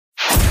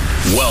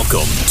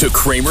Welcome to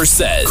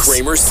CramerSez.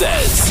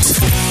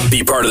 CramerSez.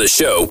 Be part of the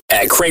show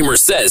at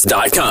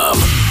CramerSez.com.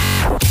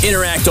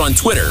 Interact on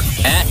Twitter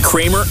at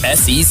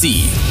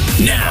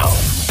CramerSez. Now,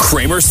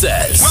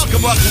 CramerSez.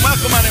 Welcome.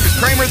 My name is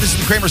Kramer. This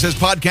is the CramerSez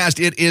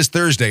podcast. It is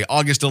Thursday,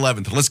 August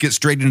 11th. Let's get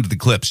straight into the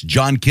clips.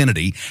 John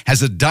Kennedy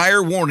has a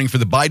dire warning for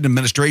the Biden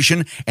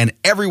administration and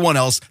everyone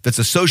else that's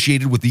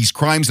associated with these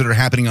crimes that are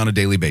happening on a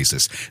daily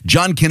basis.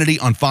 John Kennedy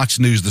on Fox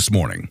News this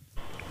morning.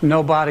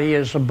 Nobody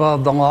is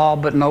above the law,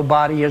 but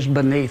nobody is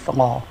beneath the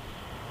law.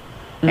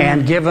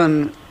 And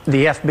given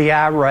the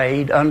FBI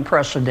raid,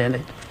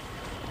 unprecedented,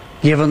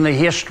 given the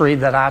history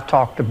that I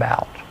talked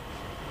about,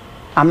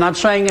 I'm not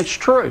saying it's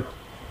true.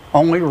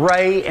 Only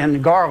Wray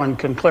and Garland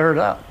can clear it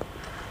up.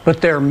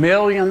 But there are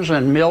millions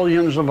and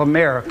millions of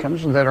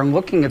Americans that are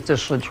looking at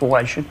this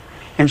situation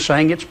and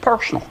saying it's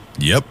personal.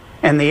 Yep.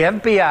 And the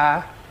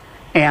FBI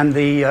and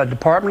the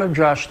Department of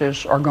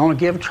Justice are going to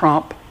give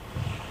Trump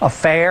a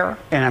fair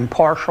and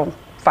impartial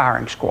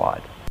firing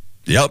squad.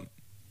 Yep.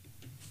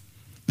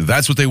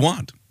 That's what they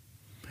want.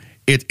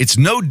 It's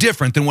no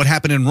different than what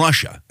happened in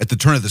Russia at the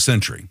turn of the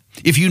century.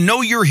 If you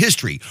know your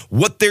history,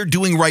 what they're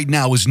doing right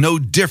now is no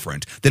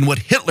different than what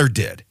Hitler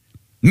did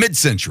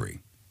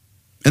mid-century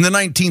in the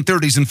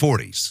 1930s and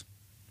 40s.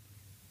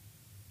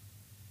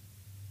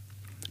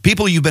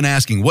 People, you've been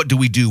asking, what do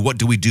we do? What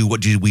do we do? What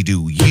do we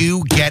do?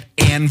 You get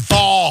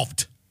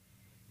involved.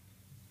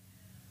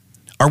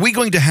 Are we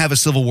going to have a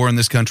civil war in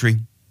this country?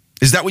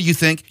 Is that what you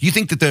think? You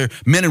think that the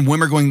men and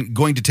women are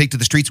going to take to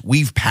the streets?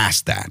 We've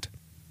passed that.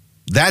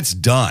 That's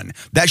done.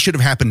 That should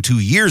have happened 2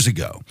 years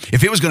ago.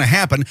 If it was going to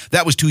happen,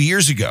 that was 2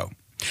 years ago.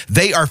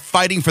 They are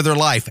fighting for their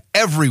life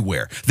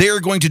everywhere. They are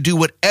going to do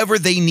whatever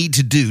they need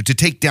to do to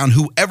take down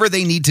whoever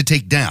they need to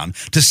take down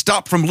to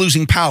stop from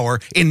losing power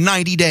in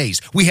 90 days.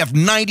 We have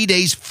 90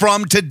 days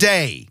from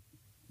today.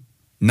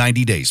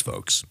 90 days,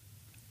 folks.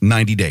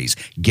 90 days.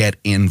 Get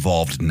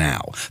involved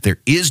now.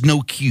 There is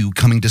no Q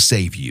coming to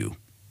save you.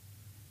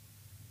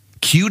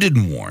 Q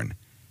didn't warn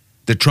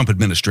the Trump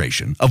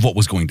administration of what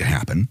was going to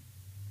happen.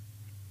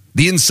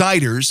 The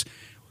insiders,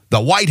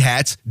 the white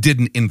hats,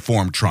 didn't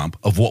inform Trump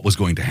of what was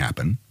going to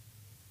happen.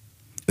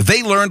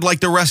 They learned like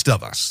the rest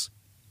of us.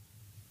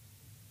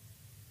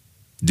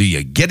 Do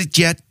you get it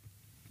yet?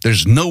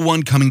 There's no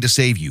one coming to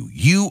save you.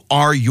 You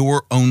are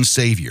your own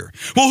savior.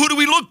 Well, who do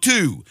we look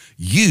to?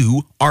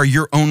 You are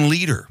your own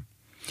leader.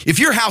 If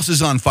your house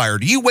is on fire,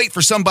 do you wait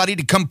for somebody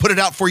to come put it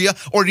out for you,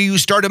 or do you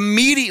start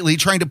immediately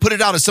trying to put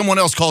it out as someone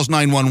else calls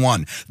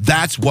 911?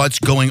 That's what's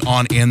going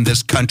on in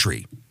this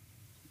country.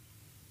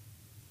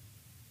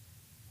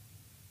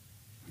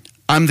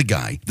 I'm the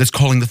guy that's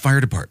calling the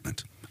fire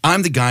department.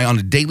 I'm the guy on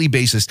a daily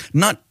basis,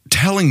 not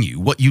telling you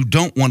what you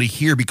don't want to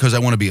hear because I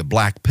want to be a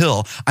black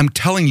pill. I'm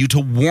telling you to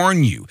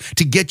warn you,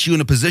 to get you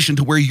in a position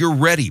to where you're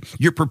ready.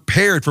 You're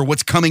prepared for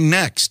what's coming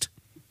next.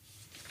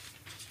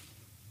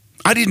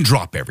 I didn't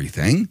drop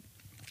everything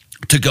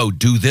to go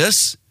do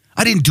this.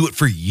 I didn't do it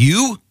for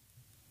you.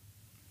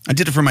 I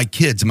did it for my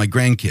kids and my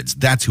grandkids.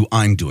 That's who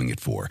I'm doing it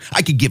for.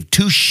 I could give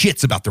two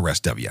shits about the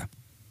rest of you.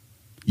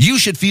 You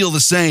should feel the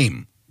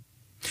same.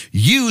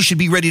 You should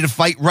be ready to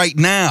fight right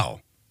now.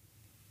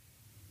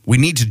 We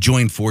need to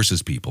join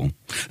forces, people.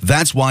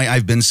 That's why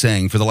I've been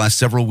saying for the last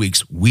several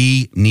weeks,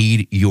 we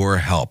need your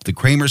help. The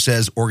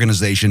CramerSez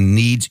organization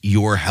needs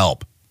your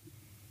help.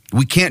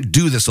 We can't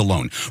do this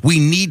alone. We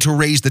need to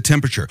raise the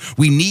temperature.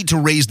 We need to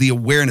raise the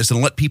awareness and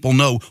let people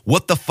know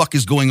what the fuck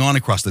is going on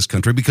across this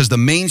country because the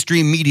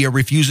mainstream media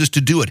refuses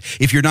to do it.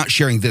 If you're not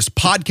sharing this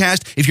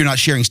podcast, if you're not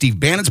sharing Steve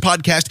Bannon's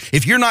podcast,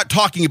 if you're not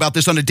talking about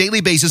this on a daily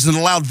basis in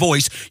a loud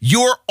voice,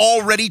 you're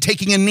already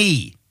taking a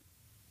knee.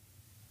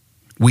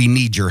 We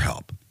need your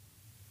help.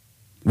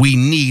 We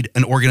need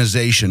an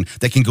organization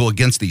that can go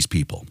against these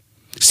people.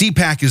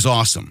 CPAC is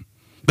awesome,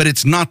 but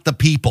it's not the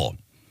people.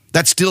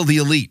 That's still the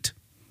elite.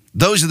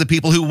 Those are the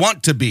people who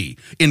want to be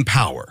in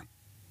power.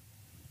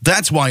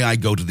 That's why I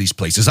go to these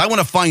places. I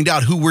want to find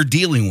out who we're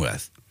dealing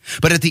with.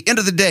 But at the end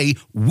of the day,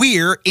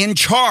 we're in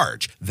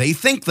charge. They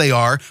think they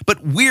are,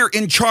 but we're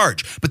in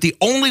charge. But the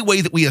only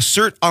way that we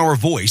assert our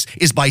voice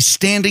is by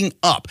standing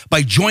up,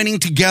 by joining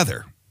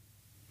together.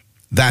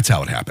 That's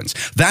how it happens.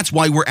 That's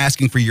why we're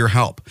asking for your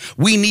help.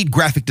 We need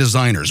graphic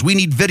designers. We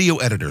need video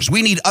editors.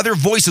 We need other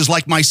voices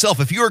like myself.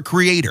 If you're a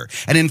creator,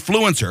 an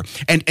influencer,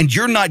 and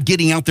you're not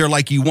getting out there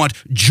like you want,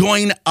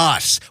 join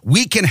us.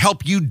 We can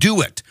help you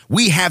do it.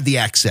 We have the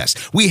access.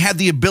 We have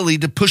the ability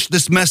to push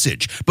this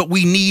message, but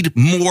we need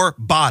more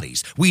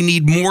bodies. We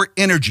need more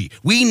energy.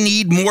 We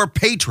need more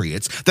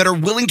patriots that are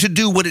willing to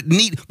do what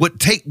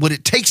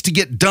it takes to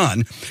get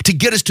done to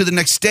get us to the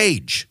next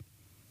stage.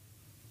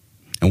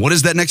 And what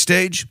is that next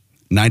stage?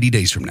 90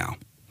 days from now.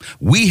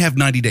 We have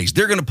 90 days.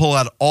 They're going to pull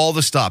out all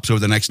the stops over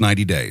the next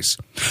 90 days.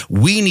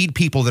 We need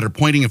people that are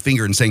pointing a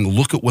finger and saying,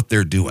 look at what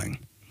they're doing.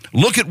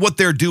 Look at what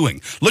they're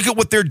doing. Look at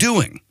what they're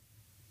doing.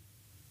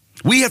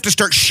 We have to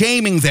start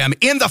shaming them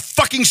in the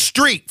fucking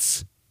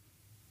streets.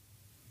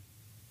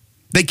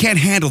 They can't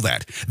handle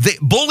that.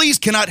 Bullies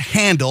cannot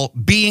handle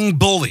being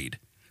bullied.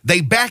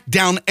 They back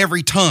down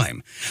every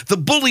time. The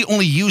bully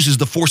only uses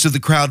the force of the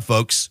crowd,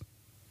 folks.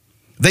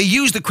 They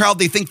use the crowd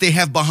they think they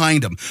have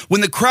behind them.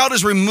 When the crowd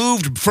is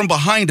removed from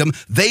behind them,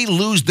 they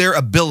lose their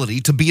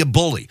ability to be a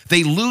bully.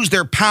 They lose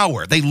their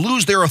power. They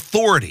lose their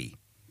authority.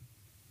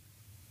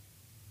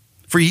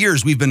 For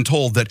years, we've been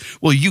told that,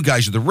 well, you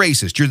guys are the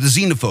racists, you're the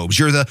xenophobes,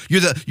 you're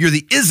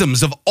the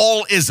isms of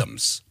all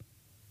isms.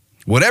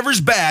 Whatever's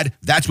bad,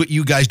 that's what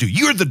you guys do.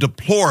 You're the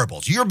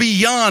deplorables. You're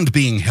beyond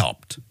being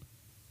helped.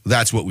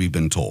 That's what we've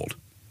been told.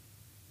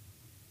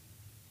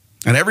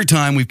 And every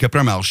time we've kept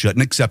our mouths shut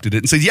and accepted it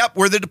and said, yep,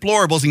 we're the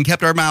deplorables, and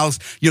kept our mouths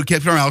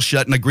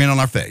shut and a grin on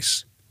our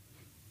face.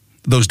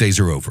 Those days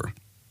are over.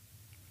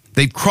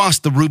 They've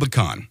crossed the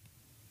Rubicon.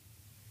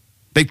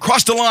 They've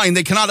crossed a line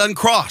they cannot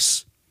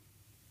uncross.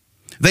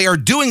 They are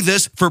doing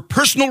this for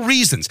personal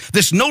reasons.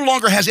 This no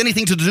longer has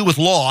anything to do with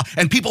law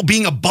and people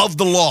being above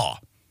the law.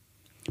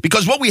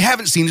 Because what we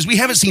haven't seen is we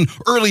haven't seen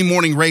early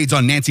morning raids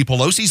on Nancy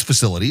Pelosi's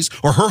facilities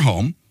or her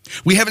home.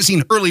 We haven't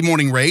seen early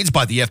morning raids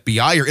by the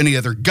FBI or any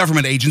other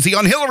government agency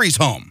on Hillary's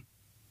home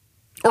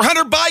or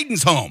Hunter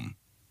Biden's home.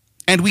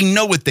 And we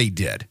know what they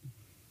did.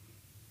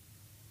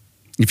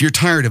 If you're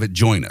tired of it,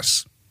 join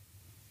us.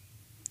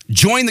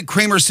 Join the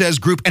CramerSez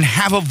group and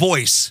have a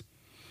voice.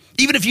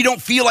 Even if you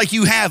don't feel like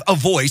you have a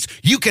voice,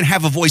 you can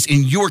have a voice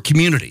in your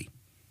community.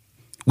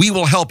 We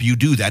will help you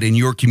do that in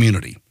your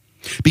community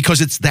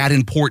because it's that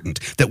important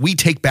that we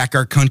take back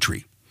our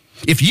country.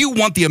 If you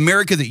want the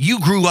America that you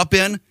grew up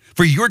in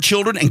for your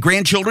children and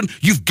grandchildren,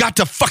 you've got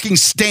to fucking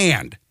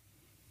stand.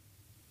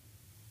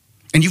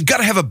 And you've got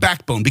to have a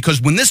backbone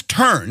because when this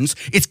turns,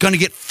 it's going to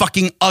get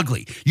fucking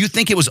ugly. You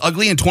think it was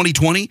ugly in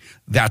 2020?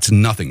 That's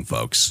nothing,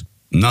 folks.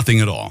 Nothing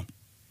at all.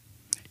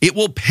 It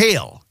will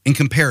pale in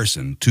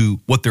comparison to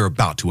what they're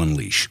about to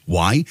unleash.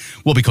 Why?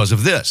 Well, because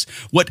of this.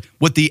 What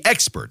the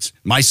experts,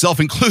 myself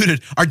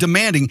included, are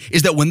demanding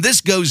is that when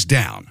this goes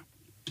down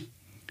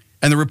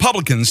and the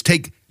Republicans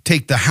take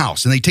the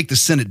House and they take the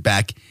Senate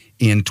back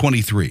in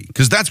 23,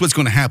 because that's what's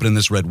going to happen in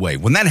this red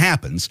wave. When that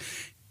happens,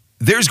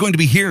 there's going to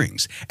be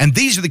hearings. And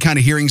these are the kind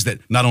of hearings that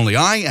not only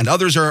I and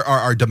others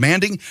are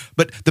demanding,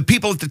 but the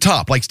people at the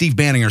top, like Steve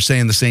Banning, are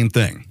saying the same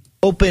thing.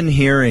 Open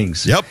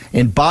hearings. Yep.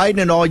 And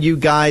Biden and all you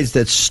guys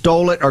that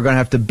stole it are going to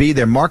have to be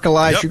there. Mark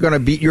Elias, Yep.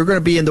 you're going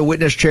to be in the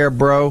witness chair,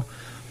 bro,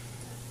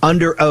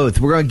 under oath.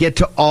 We're going to get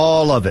to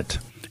all of it.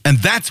 And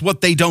that's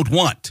what they don't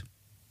want.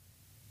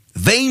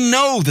 They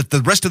know that the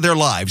rest of their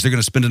lives they're going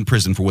to spend in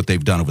prison for what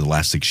they've done over the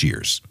last 6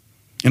 years.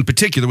 In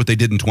particular, what they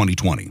did in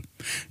 2020.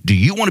 Do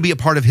you want to be a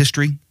part of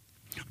history?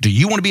 Do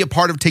you want to be a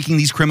part of taking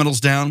these criminals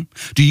down?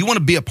 Do you want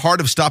to be a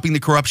part of stopping the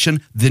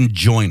corruption? Then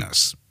join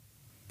us.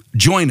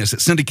 Join us at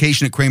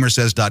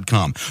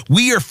syndication@CramerSez.com.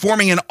 We are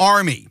forming an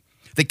army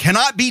that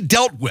cannot be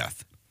dealt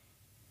with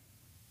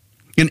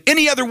in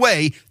any other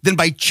way than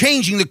by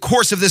changing the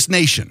course of this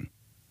nation.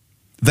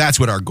 That's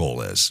what our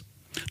goal is.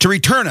 To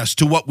return us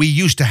to what we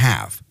used to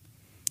have,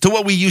 to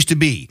what we used to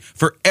be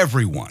for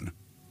everyone.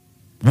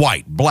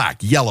 White, black,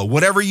 yellow,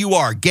 whatever you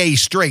are, gay,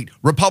 straight,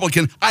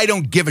 Republican, I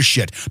don't give a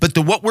shit. But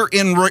what we're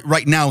in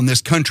right now in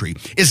this country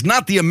is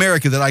not the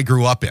America that I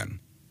grew up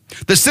in.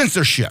 The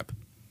censorship,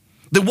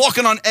 the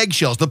walking on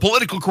eggshells, the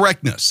political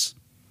correctness.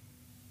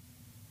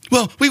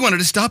 Well, we wanted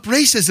to stop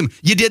racism.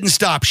 You didn't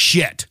stop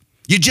shit.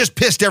 You just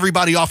pissed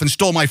everybody off and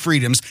stole my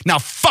freedoms. Now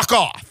fuck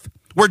off.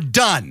 We're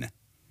done.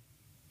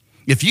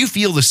 If you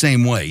feel the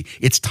same way,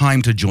 it's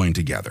time to join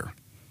together.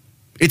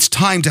 It's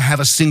time to have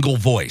a single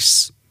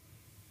voice.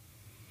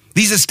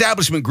 These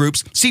establishment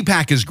groups,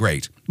 CPAC is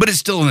great, but it's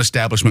still an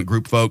establishment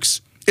group, folks.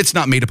 It's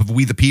not made up of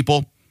we the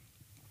people.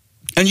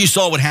 And you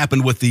saw what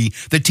happened with the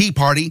Tea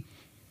Party.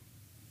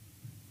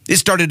 It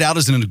started out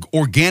as an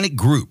organic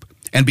group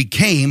and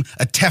became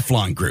a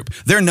Teflon group.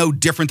 They're no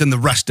different than the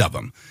rest of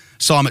them.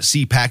 Saw them at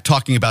CPAC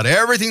talking about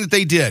everything that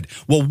they did.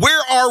 Well,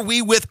 where are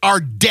we with our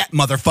debt,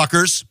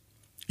 motherfuckers?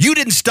 You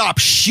didn't stop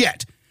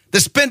shit. The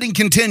spending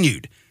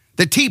continued.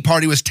 The Tea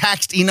Party was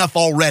taxed enough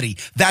already.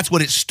 That's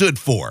what it stood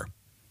for.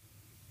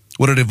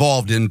 What it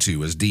evolved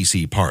into is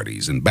DC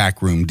parties and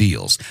backroom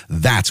deals.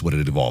 That's what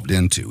it evolved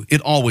into.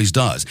 It always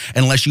does,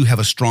 unless you have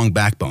a strong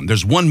backbone.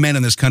 There's one man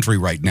in this country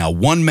right now,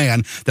 one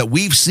man that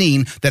we've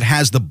seen that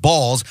has the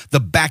balls, the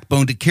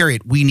backbone to carry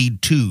it. We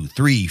need 2,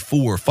 3,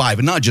 4, 5,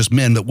 and not just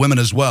men, but women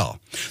as well.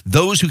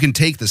 Those who can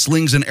take the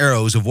slings and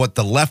arrows of what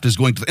the left is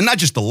going to, and not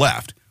just the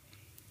left,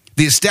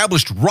 the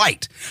established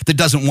right that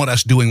doesn't want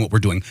us doing what we're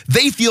doing.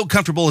 They feel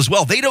comfortable as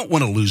well. They don't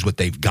want to lose what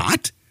they've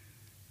got.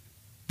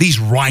 These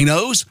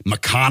rhinos,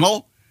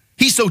 McConnell,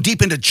 he's so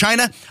deep into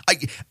China.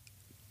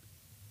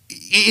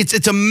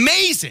 It's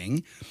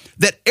amazing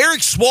that Eric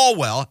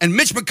Swalwell and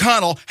Mitch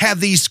McConnell have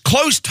these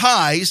close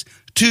ties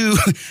to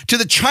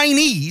the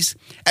Chinese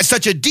at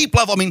such a deep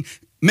level. I mean,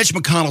 Mitch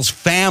McConnell's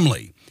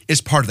family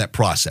is part of that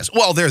process.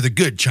 Well, they're the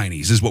good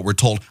Chinese is what we're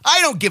told. I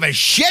don't give a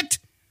shit.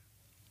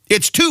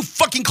 It's too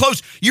fucking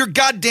close. You're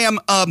goddamn,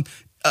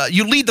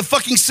 you lead the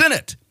fucking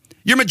Senate.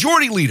 You're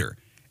majority leader.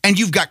 And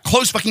you've got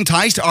close fucking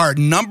ties to our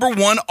number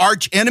one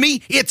arch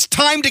enemy. It's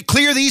time to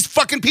clear these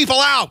fucking people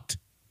out.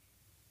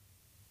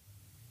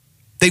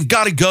 They've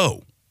got to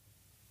go.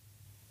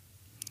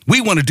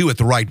 We want to do it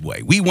the right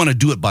way. We want to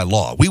do it by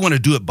law. We want to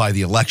do it by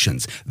the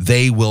elections.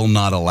 They will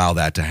not allow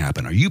that to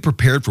happen. Are you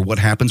prepared for what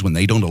happens when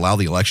they don't allow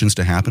the elections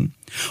to happen?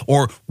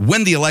 Or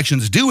when the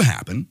elections do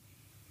happen,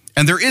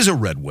 and there is a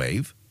red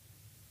wave?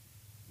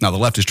 Now, the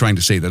left is trying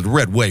to say that the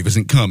red wave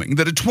isn't coming,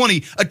 that a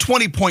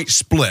 20-point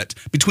split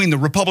between the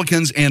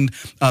Republicans and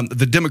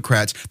the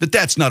Democrats,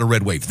 that's not a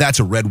red wave. That's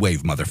a red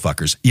wave,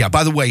 motherfuckers. Yeah,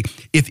 by the way,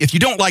 if you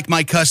don't like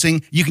my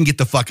cussing, you can get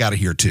the fuck out of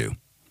here, too.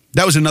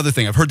 That was another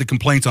thing. I've heard the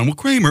complaints on, well,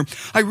 Kramer,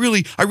 I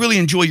really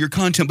enjoy your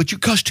content, but you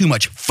cuss too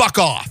much. Fuck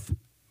off.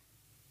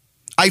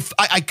 I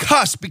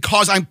cuss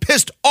because I'm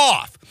pissed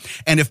off.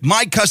 And if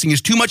my cussing is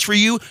too much for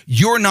you,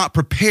 you're not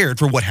prepared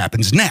for what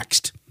happens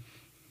next.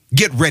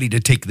 Get ready to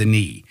take the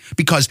knee,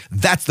 because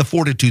that's the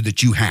fortitude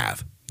that you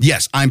have.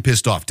 Yes, I'm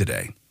pissed off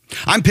today.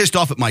 I'm pissed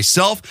off at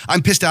myself.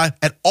 I'm pissed off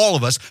at all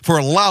of us for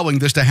allowing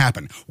this to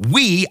happen.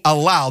 We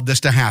allowed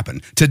this to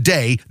happen.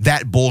 Today,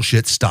 that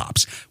bullshit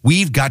stops.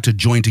 We've got to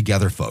join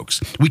together,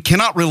 folks. We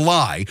cannot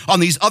rely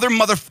on these other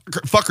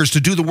motherfuckers to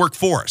do the work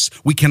for us.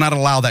 We cannot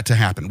allow that to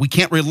happen. We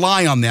can't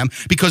rely on them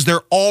because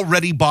they're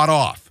already bought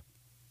off.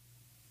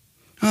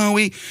 Oh,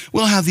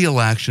 we'll have the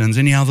elections,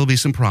 and yeah, there'll be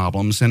some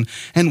problems, and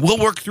we'll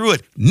work through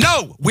it.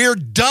 No, we're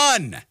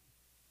done.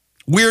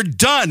 We're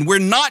done. We're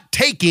not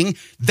taking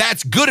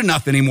that's good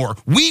enough anymore.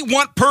 We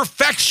want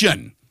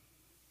perfection.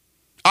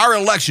 Our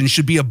election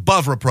should be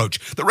above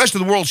reproach. The rest of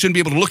the world shouldn't be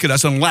able to look at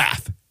us and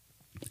laugh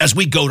as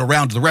we go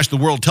around to the rest of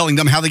the world telling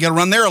them how they got to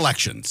run their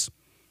elections.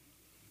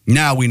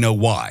 Now we know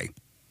why.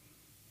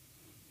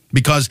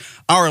 Because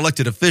our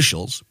elected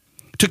officials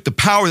took the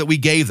power that we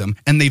gave them,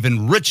 and they've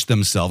enriched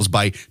themselves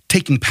by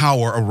taking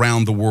power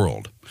around the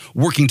world,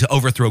 working to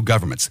overthrow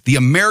governments. The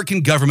American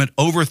government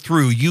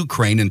overthrew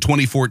Ukraine in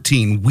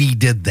 2014. We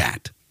did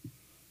that.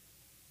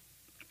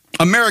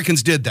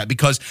 Americans did that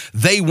because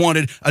they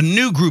wanted a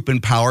new group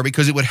in power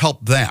because it would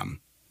help them.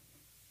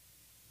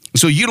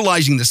 So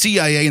utilizing the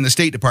CIA and the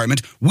State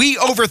Department, we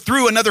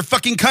overthrew another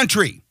fucking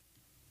country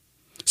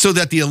so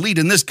that the elite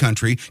in this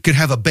country could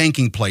have a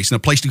banking place and a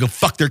place to go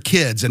fuck their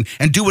kids and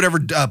do whatever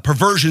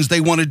perversions they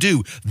want to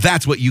do.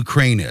 That's what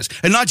Ukraine is.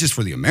 And not just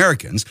for the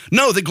Americans.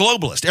 No, the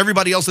globalists,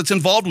 everybody else that's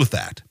involved with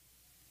that.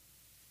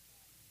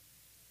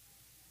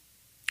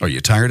 Are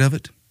you tired of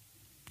it?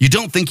 You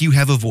don't think you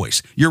have a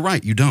voice. You're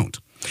right, you don't.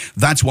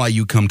 That's why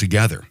you come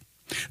together.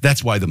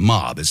 That's why the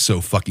mob is so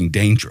fucking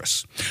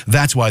dangerous.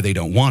 That's why they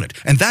don't want it.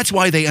 And that's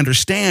why they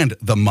understand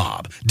the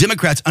mob.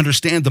 Democrats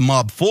understand the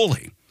mob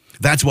fully.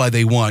 That's why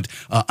they want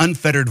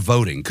unfettered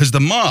voting. Because the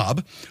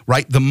mob,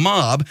 right, the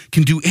mob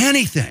can do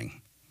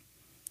anything.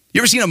 You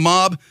ever seen a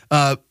mob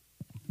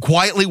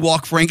quietly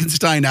walk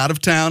Frankenstein out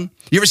of town?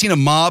 You ever seen a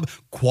mob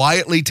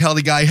quietly tell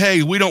the guy,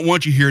 hey, we don't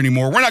want you here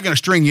anymore. We're not going to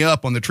string you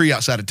up on the tree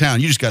outside of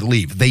town. You just got to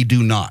leave. They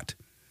do not.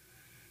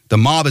 The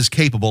mob is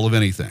capable of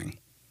anything.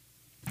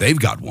 They've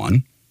got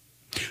one.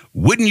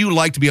 Wouldn't you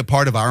like to be a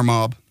part of our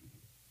mob?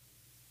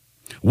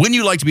 Wouldn't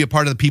you like to be a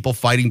part of the people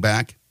fighting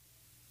back?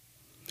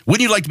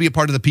 Wouldn't you like to be a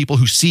part of the people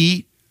who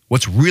see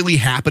what's really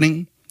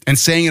happening and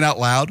saying it out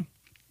loud?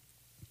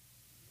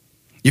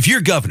 If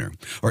your governor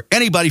or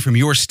anybody from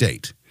your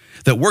state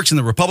that works in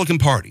the Republican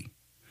Party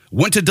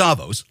went to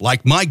Davos,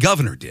 like my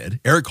governor did,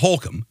 Eric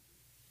Holcomb,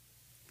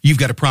 you've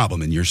got a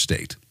problem in your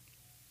state.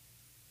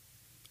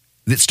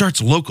 It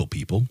starts local,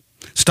 people.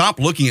 Stop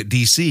looking at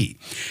D.C.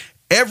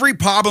 Every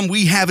problem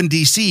we have in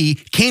D.C.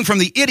 came from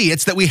the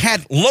idiots that we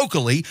had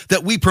locally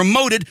that we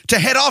promoted to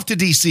head off to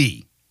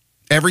D.C.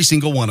 Every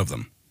single one of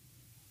them.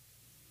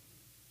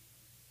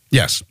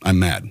 Yes, I'm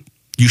mad.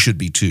 You should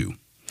be too.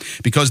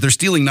 Because they're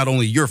stealing not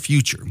only your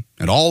future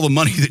and all the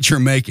money that you're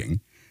making,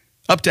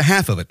 up to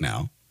half of it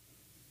now,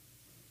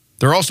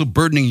 they're also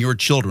burdening your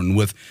children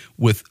with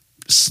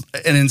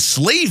an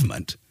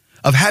enslavement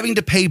of having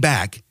to pay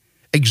back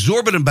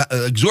exorbitant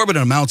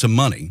amounts of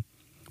money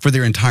for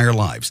their entire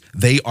lives.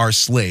 They are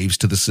slaves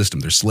to the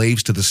system. They're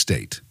slaves to the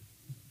state.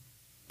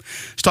 I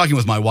was talking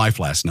with my wife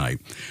last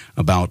night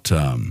about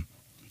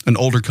an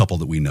older couple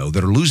that we know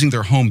that are losing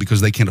their home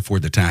because they can't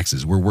afford the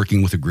taxes. We're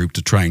working with a group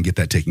to try and get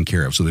that taken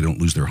care of so they don't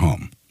lose their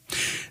home.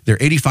 They're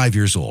 85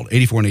 years old,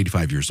 84 and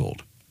 85 years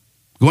old,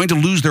 going to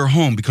lose their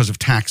home because of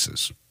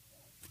taxes.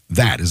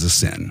 That is a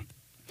sin.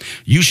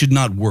 You should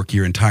not work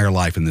your entire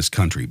life in this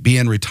country, be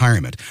in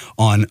retirement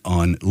on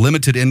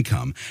limited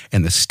income,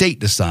 and the state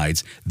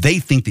decides they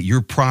think that your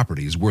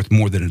property is worth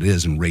more than it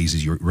is and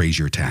raise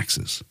your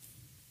taxes.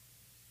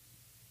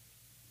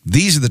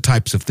 These are the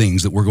types of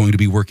things that we're going to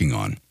be working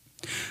on.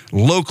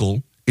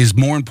 Local is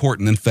more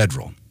important than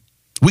federal.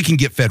 We can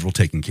get federal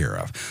taken care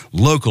of.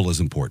 Local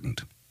is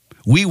important.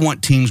 We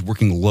want teams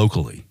working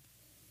locally,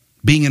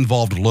 being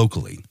involved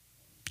locally.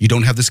 You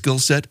don't have the skill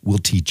set? We'll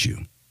teach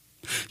you.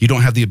 You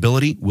don't have the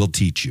ability? We'll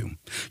teach you.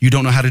 You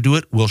don't know how to do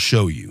it? We'll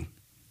show you.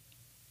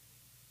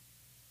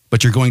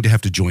 But you're going to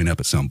have to join up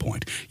at some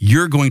point.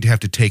 You're going to have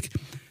to take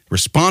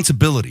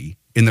responsibility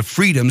in the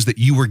freedoms that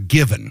you were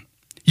given.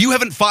 You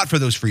haven't fought for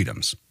those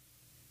freedoms.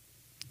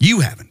 You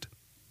haven't.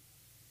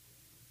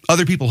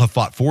 Other people have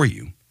fought for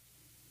you.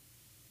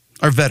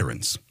 Our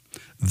veterans.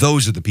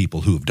 Those are the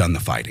people who have done the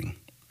fighting.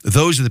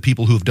 Those are the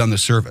people who have done the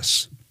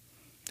service.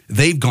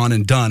 They've gone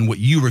and done what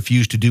you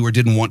refused to do or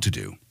didn't want to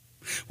do.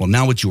 Well,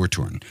 now it's your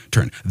turn.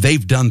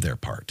 They've done their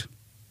part.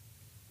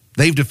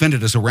 They've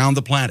defended us around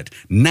the planet.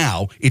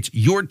 Now it's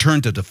your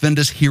turn to defend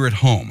us here at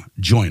home.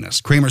 Join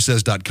us.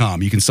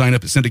 CramerSez.com. You can sign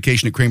up at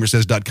syndication at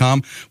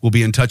CramerSez.com. We'll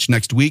be in touch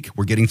next week.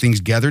 We're getting things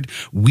gathered.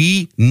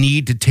 We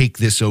need to take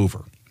this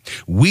over.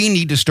 We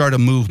need to start a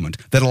movement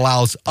that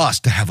allows us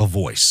to have a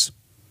voice.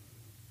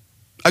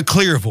 A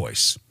clear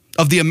voice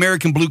of the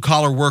American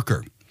blue-collar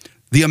worker.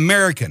 The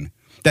American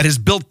that has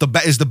built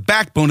is the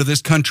backbone of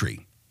this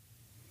country.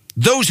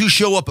 Those who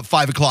show up at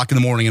 5 o'clock in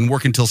the morning and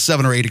work until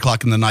 7 or 8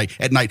 o'clock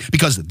at night,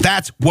 because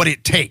that's what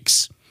it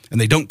takes. And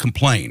they don't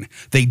complain.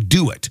 They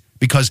do it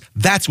because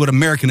that's what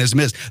Americanism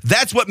is.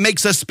 That's what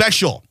makes us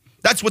special.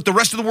 That's what the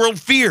rest of the world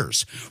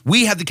fears.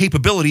 We have the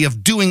capability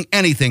of doing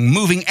anything,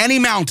 moving any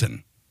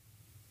mountain.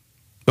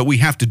 But we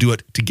have to do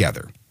it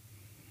together.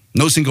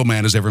 No single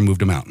man has ever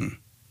moved a mountain.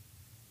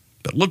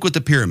 But look what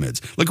the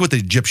pyramids, look what the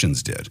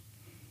Egyptians did.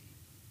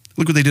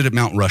 Look what they did at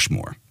Mount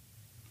Rushmore.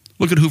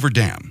 Look at Hoover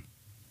Dam.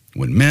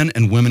 When men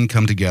and women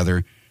come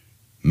together,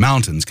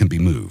 mountains can be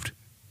moved.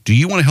 Do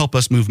you want to help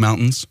us move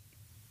mountains?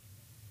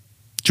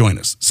 Join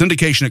us.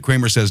 Syndication at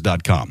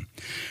CramerSez.com.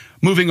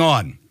 Moving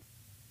on.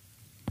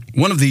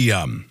 One of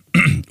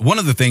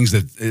the things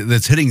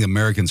that's hitting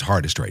Americans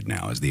hardest right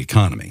now is the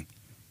economy.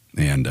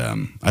 And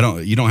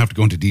you don't have to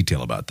go into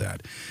detail about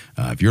that.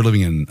 If you're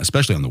living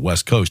especially on the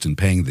West Coast and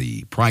paying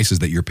the prices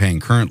that you're paying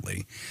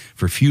currently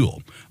for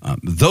fuel,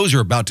 those are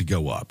about to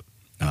go up.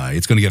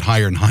 It's going to get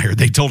higher and higher.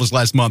 They told us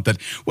last month that,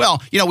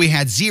 we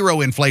had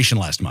zero inflation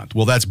last month.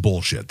 Well, that's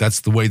bullshit.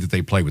 That's the way that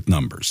they play with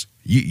numbers.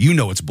 You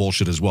know it's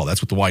bullshit as well.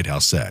 That's what the White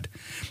House said.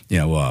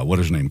 What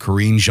is her name?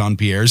 Karine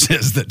Jean-Pierre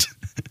says that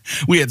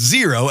we had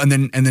zero, and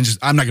then just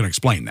I'm not going to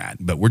explain that,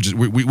 but we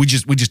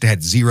just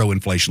had zero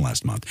inflation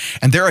last month.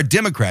 And there are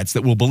Democrats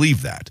that will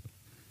believe that.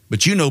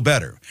 But you know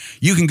better.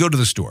 You can go to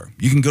the store.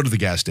 You can go to the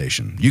gas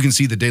station. You can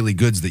see the daily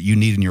goods that you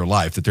need in your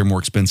life, that they're more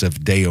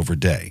expensive day over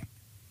day.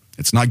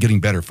 It's not getting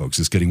better, folks.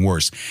 It's getting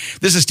worse.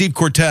 This is Steve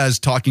Cortez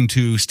talking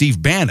to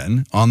Steve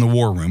Bannon on the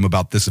War Room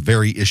about this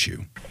very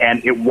issue.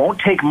 And it won't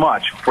take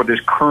much for this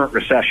current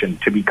recession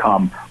to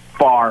become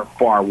far,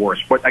 far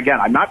worse. But again,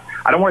 I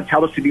don't want to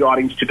tell this to the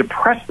audience to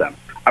depress them.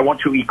 I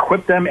want to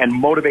equip them and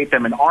motivate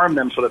them and arm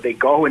them so that they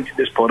go into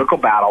this political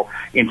battle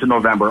into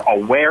November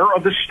aware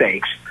of the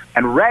stakes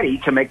and ready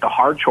to make the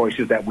hard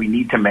choices that we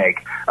need to make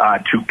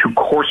to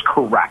course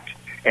correct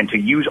and to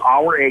use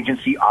our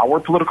agency, our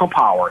political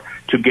power,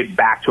 to get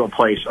back to a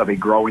place of a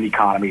growing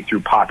economy through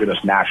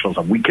populist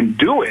nationalism. We can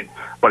do it,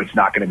 but it's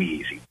not going to be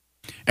easy.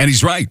 And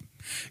he's right.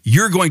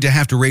 You're going to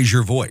have to raise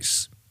your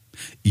voice.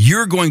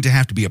 You're going to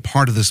have to be a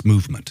part of this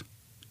movement.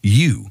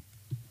 You're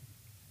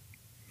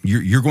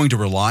going to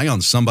rely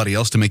on somebody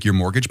else to make your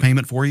mortgage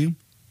payment for you?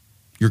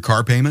 Your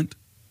car payment?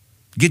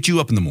 Get you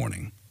up in the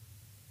morning?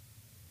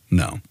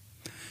 No.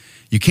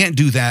 You can't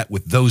do that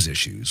with those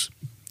issues.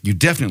 You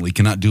definitely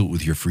cannot do it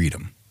with your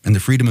freedom and the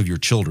freedom of your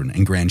children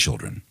and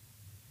grandchildren.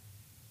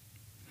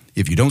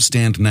 If you don't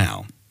stand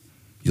now,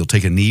 you'll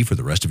take a knee for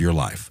the rest of your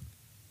life.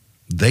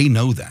 They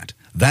know that.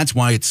 That's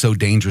why it's so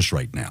dangerous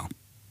right now.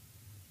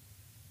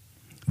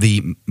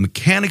 The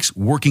mechanics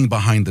working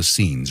behind the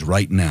scenes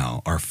right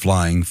now are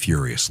flying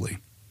furiously.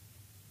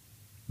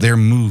 They're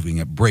moving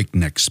at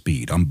breakneck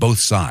speed on both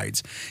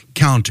sides,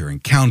 counteracting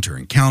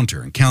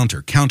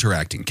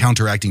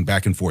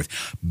back and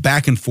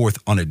forth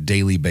on a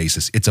daily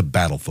basis. It's a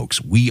battle, folks.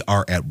 We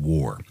are at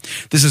war.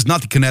 This is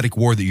not the kinetic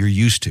war that you're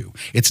used to.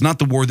 It's not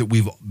the war that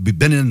we've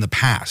been in the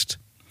past.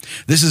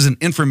 This is an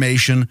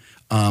information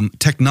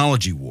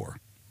technology war.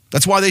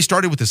 That's why they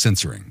started with the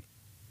censoring.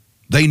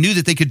 They knew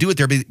that they could do it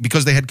there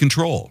because they had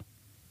control.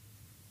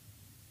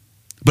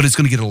 But it's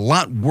going to get a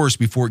lot worse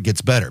before it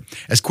gets better.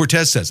 As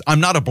Cortez says, I'm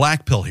not a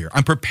black pill here.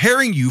 I'm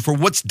preparing you for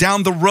what's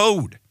down the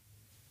road.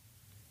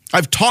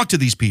 I've talked to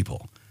these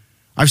people.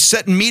 I've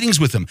sat in meetings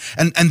with them,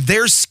 and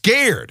they're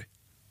scared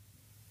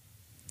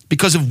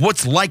because of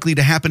what's likely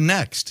to happen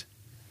next.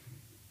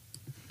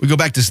 We go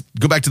back to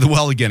the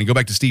well again and go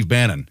back to Steve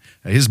Bannon.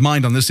 His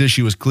mind on this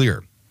issue is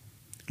clear.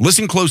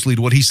 Listen closely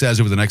to what he says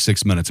over the next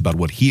 6 minutes about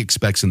what he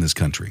expects in this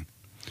country,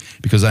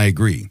 because I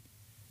agree.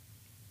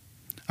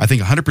 I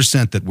think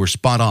 100% that we're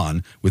spot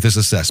on with this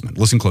assessment.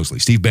 Listen closely.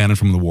 Steve Bannon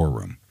from the War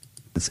Room.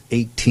 It's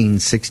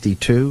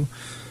 1862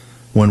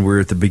 when we're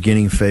at the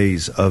beginning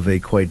phase of a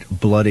quite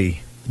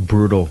bloody,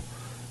 brutal,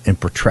 and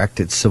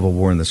protracted civil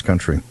war in this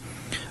country.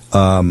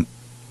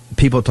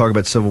 People talk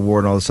about civil war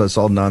and all this. It's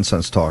all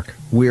nonsense talk.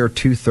 We are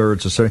 2/3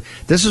 of society.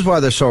 This is why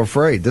they're so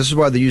afraid. This is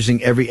why they're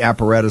using every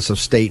apparatus of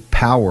state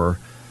power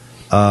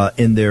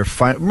in their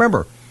fight.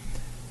 Remember,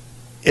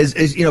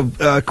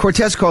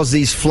 Cortez calls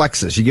these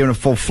flexes. You give it a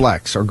full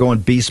flex or go in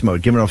beast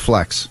mode, give it a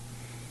flex.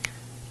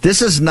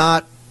 This is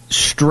not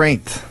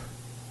strength.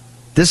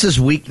 This is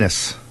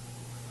weakness.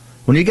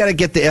 When you got to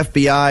get the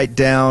FBI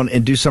down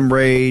and do some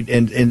raid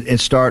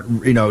and start,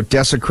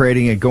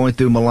 desecrating and going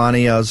through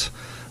Melania's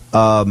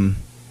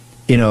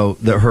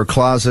her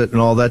closet and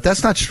all that.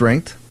 That's not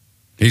strength.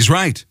 He's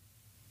right.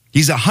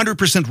 He's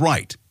 100%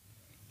 right.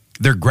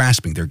 They're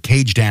grasping. They're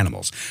caged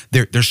animals.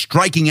 They're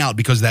striking out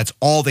because that's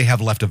all they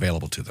have left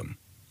available to them.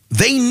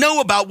 They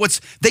know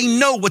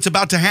what's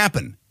about to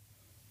happen.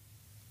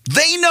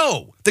 They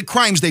know the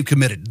crimes they've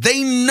committed.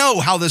 They know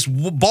how this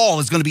ball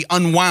is going to be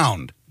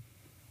unwound.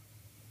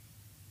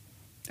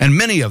 And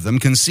many of them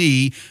can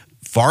see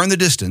far in the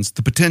distance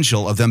the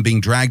potential of them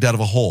being dragged out of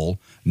a hole,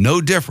 no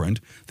different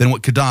than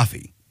what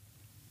Gaddafi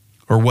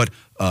or what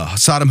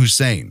Saddam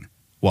Hussein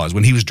was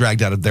when he was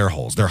dragged out of their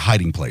holes, their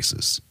hiding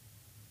places.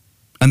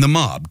 And the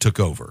mob took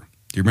over.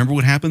 Do you remember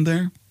what happened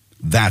there?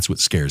 That's what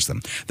scares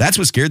them. That's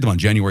what scared them on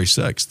January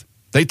 6th.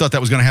 They thought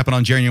that was going to happen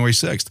on January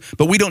 6th.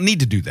 But we don't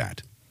need to do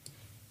that.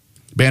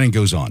 Bannon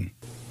goes on.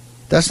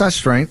 That's not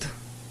strength.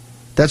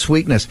 That's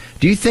weakness.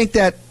 Do you think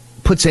that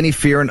puts any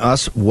fear in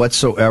us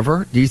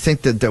whatsoever? Do you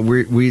think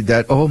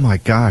that oh my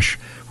gosh,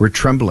 we're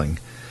trembling?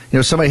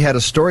 Somebody had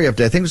a story up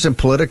there, I think it was in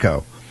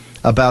Politico,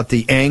 about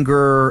the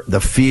anger,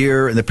 the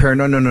fear, and the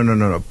paranoia.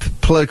 No.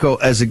 Politico,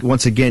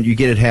 once again, you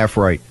get it half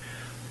right.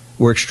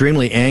 We're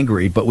extremely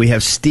angry, but we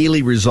have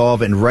steely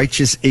resolve and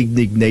righteous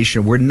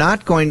indignation. We're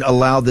not going to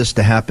allow this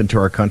to happen to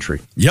our country.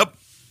 Yep.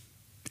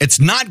 It's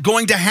not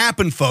going to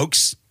happen,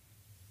 folks.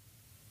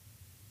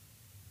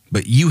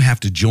 But you have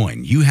to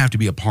join. You have to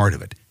be a part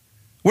of it.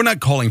 We're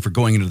not calling for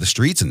going into the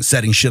streets and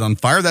setting shit on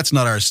fire. That's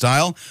not our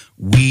style.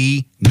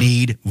 We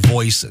need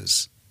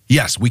voices.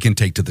 Yes, we can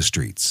take to the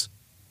streets.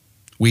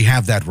 We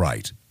have that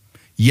right.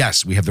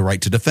 Yes, we have the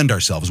right to defend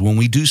ourselves when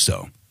we do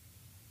so.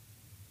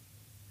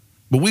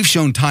 But we've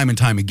shown time and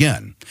time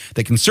again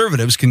that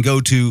conservatives can go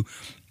to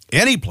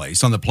any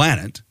place on the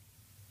planet,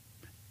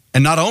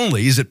 and not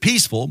only is it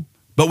peaceful,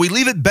 but we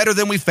leave it better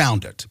than we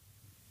found it.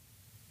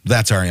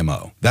 That's our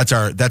MO. That's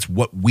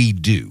what we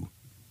do.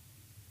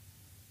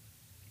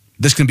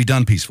 This can be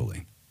done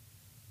peacefully.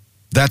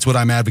 That's what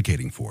I'm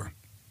advocating for.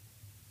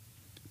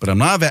 But I'm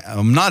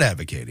not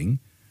advocating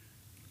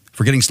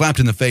for getting slapped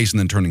in the face and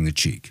then turning the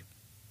cheek.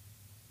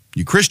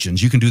 You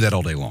Christians, you can do that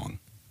all day long.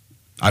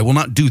 I will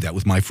not do that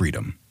with my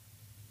freedom.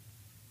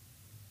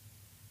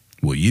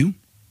 Will you?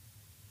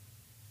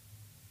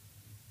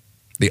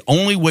 The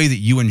only way that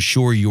you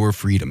ensure your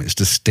freedom is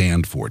to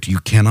stand for it. You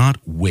cannot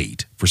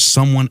wait for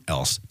someone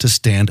else to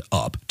stand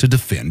up to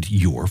defend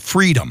your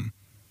freedom.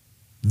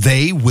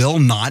 They will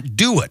not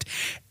do it.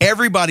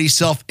 Everybody's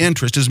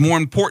self-interest is more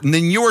important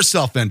than your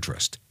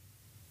self-interest.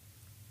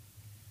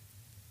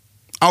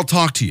 I'll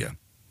talk to you.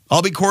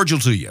 I'll be cordial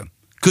to you.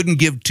 Couldn't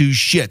give two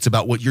shits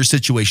about what your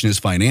situation is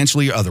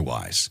financially or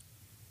otherwise.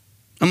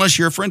 Unless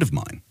you're a friend of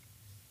mine.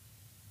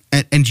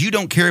 And you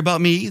don't care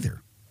about me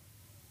either.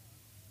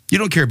 You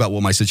don't care about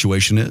what my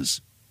situation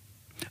is.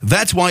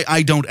 That's why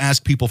I don't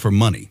ask people for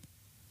money.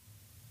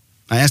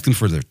 I ask them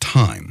for their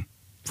time,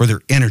 for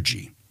their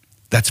energy.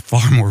 That's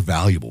far more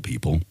valuable,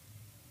 people.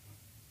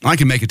 I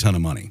can make a ton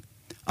of money.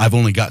 I've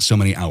only got so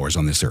many hours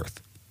on this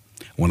earth.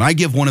 When I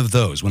give one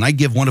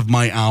of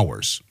my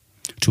hours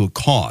to a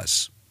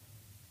cause,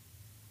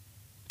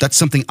 that's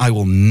something I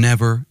will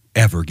never,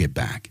 ever get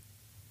back.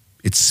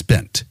 It's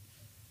spent.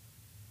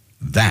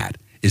 That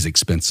is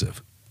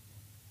expensive.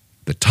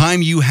 The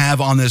time you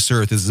have on this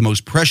earth is the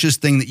most precious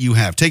thing that you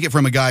have. Take it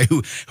from a guy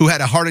who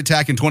had a heart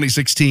attack in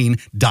 2016,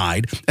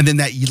 died, and then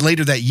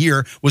later that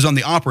year was on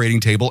the operating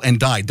table and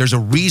died. There's a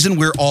reason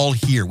we're all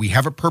here. We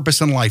have a purpose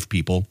in life,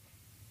 people.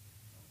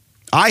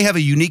 I have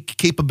a unique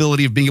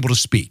capability of being able to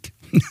speak.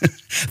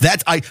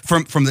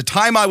 From the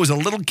time I was a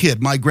little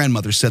kid, my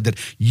grandmother said that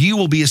you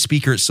will be a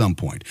speaker at some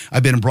point.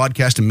 I've been in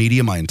broadcast and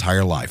media my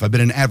entire life. I've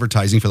been in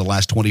advertising for the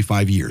last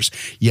 25 years.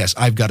 Yes,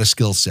 I've got a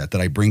skill set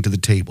that I bring to the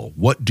table.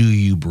 What do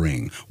you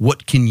bring?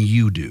 What can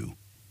you do?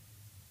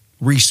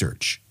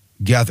 Research,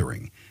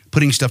 gathering,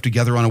 putting stuff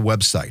together on a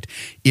website.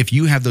 If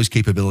you have those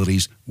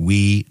capabilities,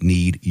 we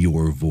need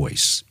your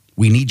voice.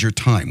 We need your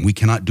time. We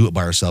cannot do it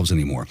by ourselves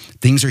anymore.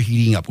 Things are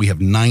heating up. We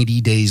have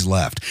 90 days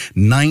left.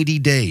 90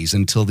 days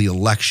until the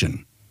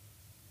election.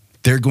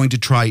 They're going to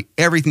try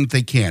everything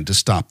they can to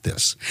stop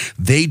this.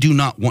 They do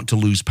not want to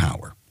lose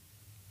power.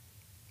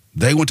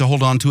 They want to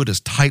hold on to it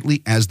as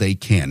tightly as they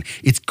can.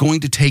 It's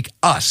going to take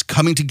us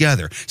coming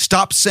together.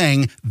 Stop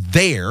saying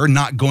they're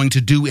not going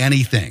to do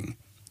anything.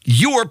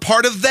 You're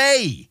part of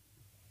they.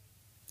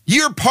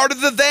 You're part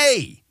of the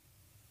they.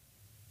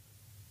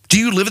 Do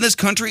you live in this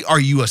country?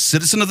 Are you a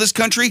citizen of this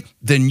country?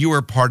 Then you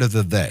are part of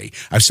the they.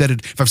 I've said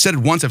it. If I've said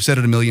it once, I've said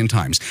it a million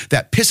times.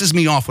 That pisses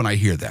me off when I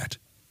hear that.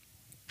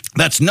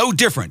 That's no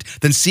different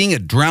than seeing a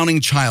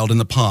drowning child in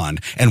the pond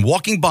and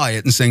walking by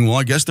it and saying, well,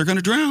 I guess they're going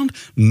to drown.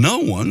 No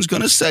one's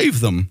going to save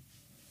them.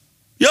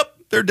 Yep,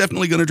 they're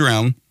definitely going to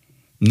drown.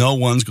 No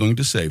one's going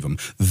to save them.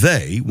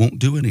 They won't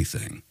do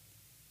anything.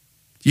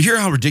 You hear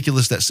how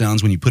ridiculous that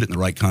sounds when you put it in the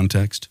right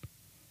context?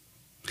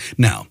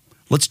 Now,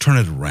 let's turn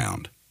it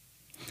around.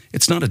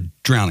 It's not a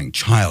drowning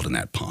child in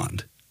that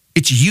pond.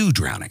 It's you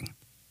drowning.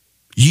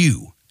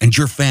 You and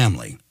your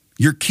family,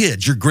 your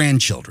kids, your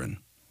grandchildren.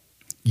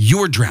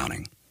 You're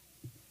drowning.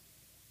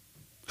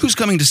 Who's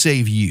coming to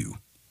save you?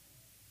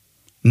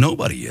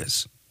 Nobody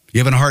is. You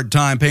having a hard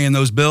time paying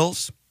those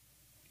bills?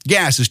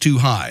 Gas is too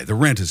high. The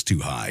rent is too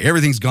high.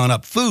 Everything's gone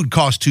up. Food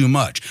costs too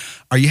much.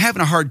 Are you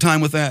having a hard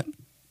time with that?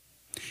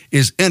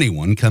 Is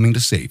anyone coming to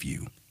save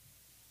you?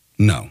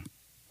 No.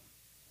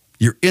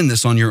 You're in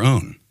this on your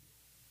own.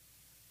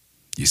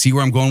 You see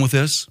where I'm going with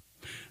this?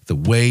 The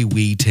way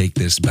we take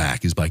this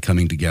back is by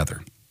coming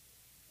together.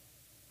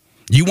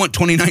 You want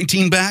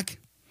 2019 back?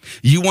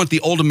 You want the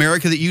old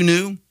America that you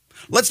knew?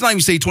 Let's not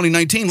even say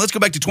 2019. Let's go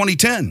back to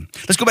 2010.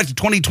 Let's go back to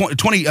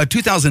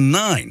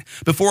 2009,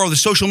 before all the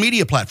social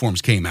media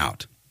platforms came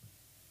out.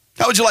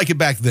 How would you like it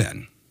back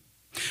then?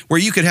 Where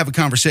you could have a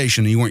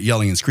conversation and you weren't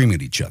yelling and screaming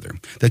at each other,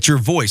 that your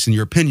voice and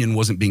your opinion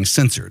wasn't being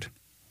censored,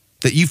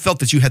 that you felt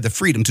that you had the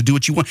freedom to do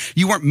what you want.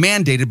 You weren't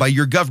mandated by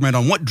your government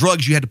on what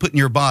drugs you had to put in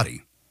your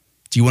body.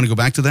 Do you want to go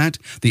back to that?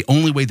 The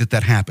only way that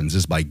that happens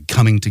is by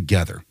coming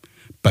together,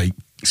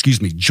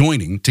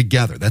 joining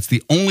together. That's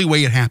the only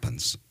way it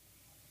happens.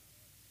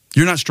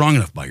 You're not strong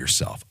enough by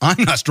yourself.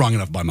 I'm not strong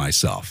enough by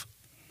myself.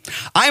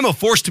 I'm a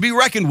force to be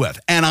reckoned with,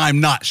 and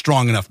I'm not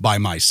strong enough by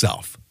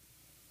myself.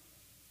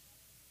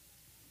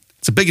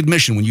 It's a big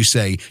admission when you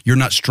say you're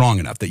not strong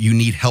enough, that you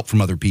need help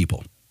from other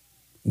people.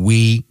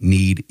 We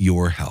need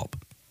your help.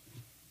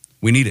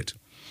 We need it.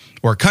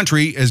 Or our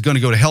country is going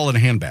to go to hell in a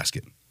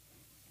handbasket.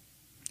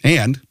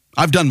 And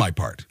I've done my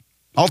part.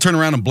 I'll turn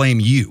around and blame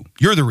you.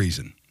 You're the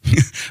reason.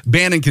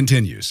 Bannon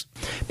continues.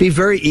 Be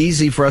very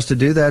easy for us to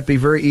do that. Be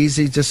very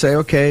easy to say,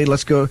 okay,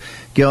 let's go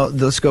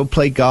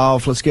play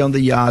golf. Let's get on the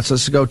yachts.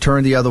 Let's go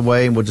turn the other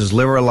way, and we'll just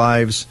live our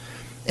lives.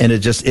 And it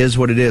just is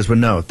what it is. But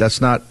no,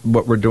 that's not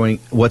what we're doing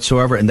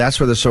whatsoever. And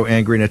that's why they're so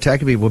angry and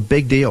attacking people.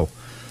 Big deal.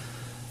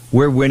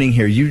 We're winning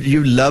here.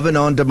 You loving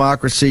on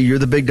democracy. You're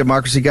the big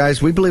democracy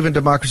guys. We believe in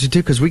democracy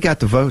too because we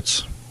got the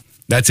votes.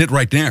 That's it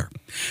right there.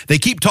 They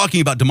keep talking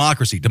about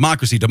democracy,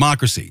 democracy,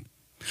 democracy.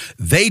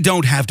 They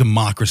don't have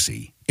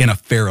democracy in a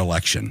fair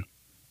election,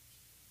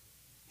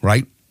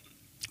 right?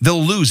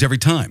 They'll lose every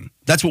time.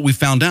 That's what we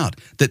found out,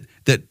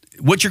 that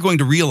what you're going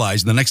to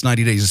realize in the next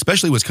 90 days,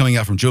 especially what's coming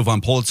out from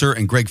Jovan Pulitzer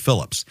and Greg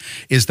Phillips,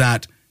 is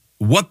that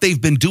what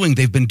they've been doing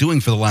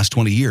for the last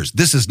 20 years.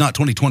 This is not,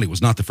 2020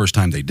 was not the first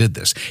time they did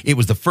this. It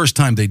was the first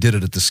time they did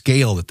it at the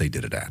scale that they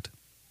did it at.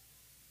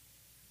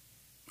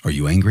 Are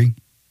you angry?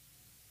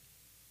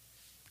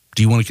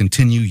 Do you want to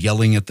continue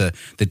yelling at the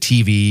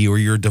TV or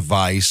your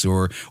device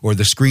or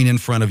the screen in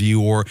front of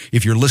you, or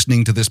if you're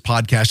listening to this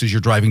podcast as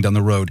you're driving down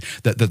the road,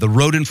 the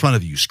road in front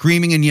of you,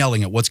 screaming and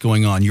yelling at what's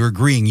going on? You're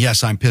agreeing,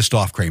 yes, I'm pissed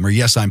off, Kramer.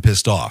 Yes, I'm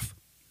pissed off.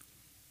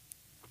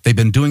 They've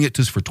been doing it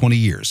to us for 20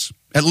 years,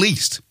 at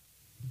least.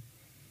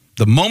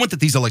 The moment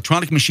that these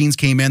electronic machines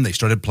came in, they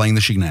started playing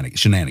the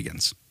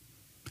shenanigans.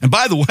 And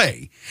by the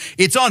way,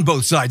 it's on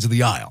both sides of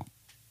the aisle.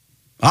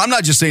 I'm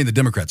not just saying the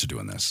Democrats are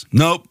doing this.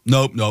 Nope.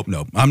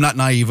 I'm not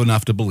naive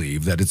enough to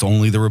believe that it's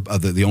only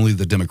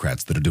the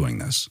Democrats that are doing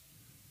this.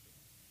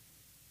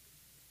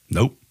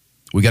 Nope.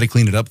 We got to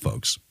clean it up,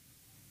 folks.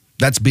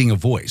 That's being a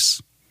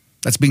voice.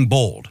 That's being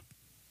bold.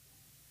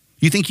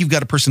 You think you've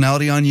got a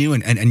personality on you,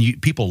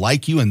 and people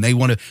like you, and they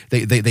want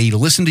to they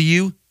listen to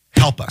you?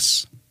 Help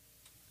us.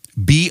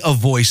 Be a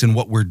voice in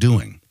what we're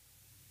doing.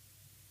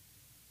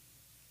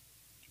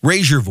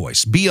 Raise your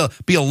voice. Be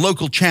a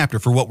local chapter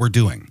for what we're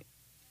doing.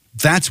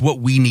 That's what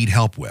we need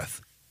help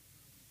with.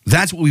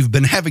 That's what we've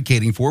been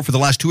advocating for the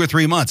last 2 or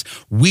 3 months.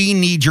 We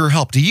need your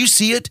help. Do you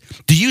see it?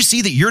 Do you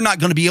see that you're not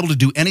going to be able to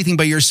do anything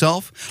by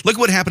yourself? Look at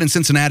what happened in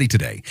Cincinnati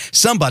today.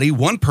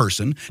 One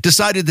person,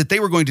 decided that they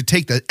were going to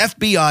take the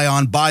FBI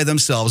on by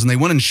themselves, and they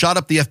went and shot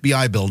up the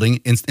FBI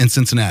building in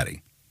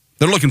Cincinnati.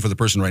 They're looking for the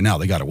person right now.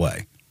 They got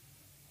away.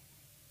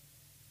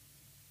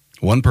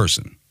 One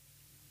person.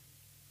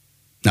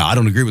 Now, I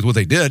don't agree with what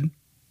they did.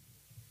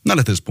 Not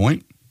at this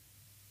point.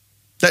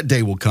 That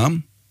day will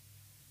come,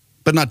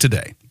 but not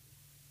today.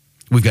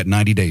 We've got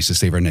 90 days to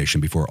save our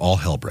nation before all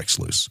hell breaks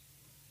loose.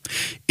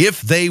 If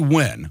they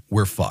win,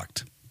 we're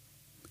fucked.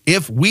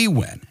 If we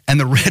win and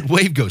the red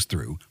wave goes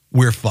through,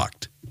 we're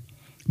fucked.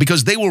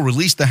 Because they will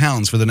release the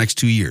hounds for the next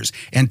 2 years.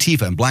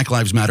 Antifa and Black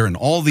Lives Matter and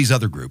all these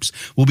other groups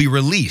will be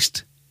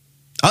unleashed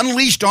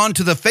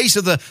onto the face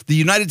of the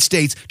United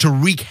States to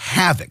wreak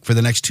havoc for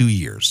the next 2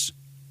 years.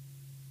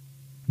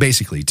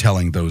 Basically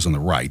telling those on the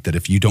right that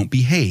if you don't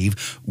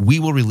behave, we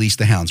will release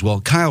the hounds. Well,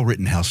 Kyle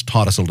Rittenhouse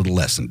taught us a little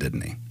lesson,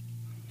 didn't he?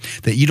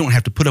 That you don't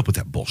have to put up with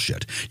that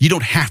bullshit. You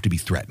don't have to be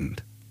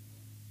threatened.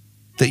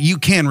 That you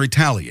can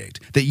retaliate.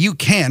 That you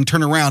can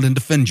turn around and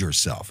defend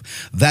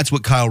yourself. That's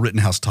what Kyle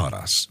Rittenhouse taught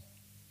us.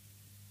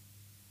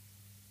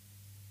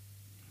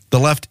 The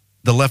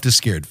left is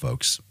scared,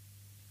 folks.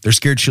 They're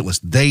scared shitless.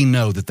 They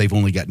know that they've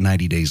only got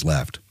 90 days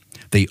left.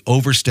 They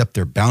overstep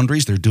their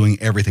boundaries. They're doing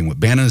everything. What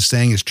Bannon is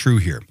saying is true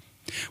here.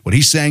 What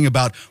he's saying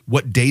about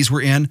what days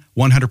we're in,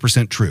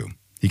 100% true.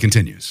 He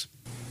continues.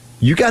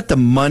 You got the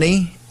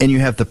money and you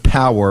have the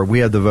power. We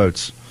have the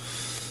votes.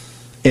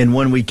 And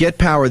when we get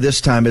power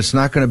this time, it's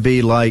not going to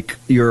be like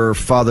your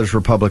father's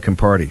Republican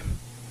Party.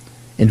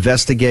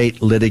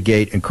 Investigate,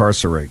 litigate,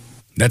 incarcerate.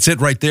 That's it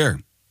right there.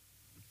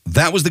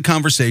 That was the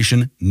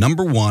conversation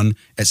number one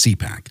at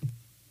CPAC.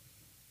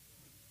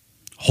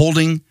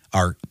 Holding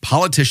our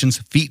politicians'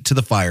 feet to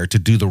the fire to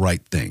do the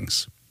right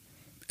things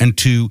and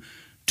to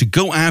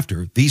go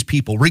after these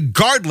people,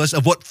 regardless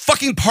of what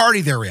fucking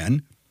party they're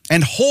in,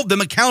 and hold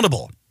them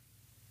accountable.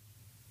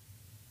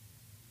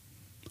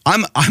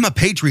 I'm a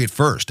patriot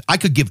first. I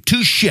could give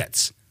two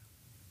shits.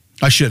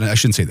 I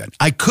shouldn't say that.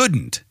 I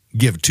couldn't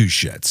give two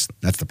shits.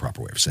 That's the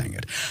proper way of saying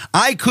it.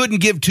 I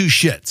couldn't give two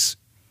shits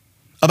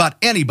about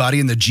anybody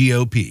in the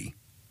GOP.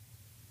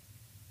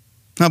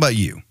 How about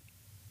you?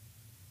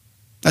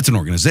 That's an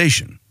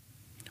organization.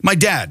 My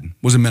dad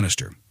was a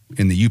minister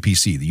in the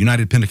UPC, the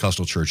United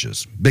Pentecostal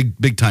Churches,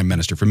 big time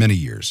minister for many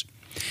years.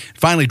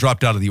 Finally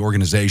dropped out of the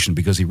organization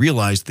because he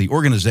realized the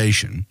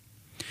organization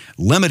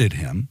limited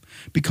him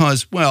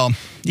because, well,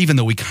 even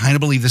though we kind of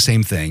believe the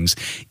same things,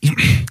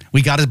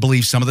 we got to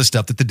believe some of the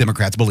stuff that the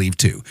Democrats believe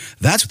too.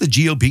 That's what the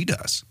GOP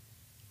does.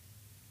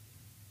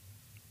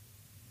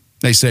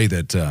 They say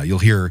that you'll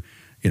hear,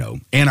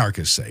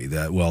 anarchists say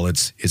that, well,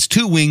 it's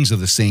two wings of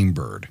the same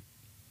bird.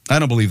 I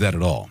don't believe that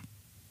at all.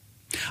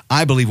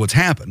 I believe what's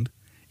happened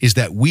is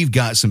that we've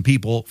got some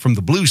people from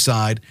the blue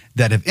side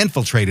that have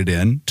infiltrated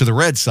in to the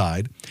red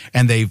side,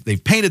 and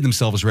they've painted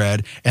themselves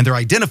red, and they're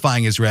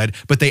identifying as red,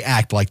 but they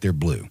act like they're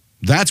blue.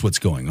 That's what's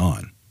going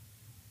on.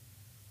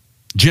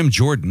 Jim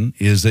Jordan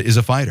is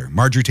a fighter.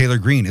 Marjorie Taylor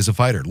Greene is a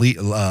fighter.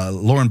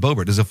 Lauren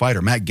Boebert is a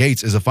fighter. Matt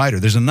Gaetz is a fighter.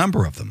 There's a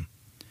number of them.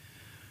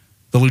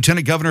 The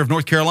Lieutenant Governor of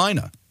North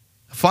Carolina,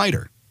 a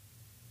fighter.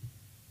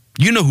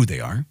 You know who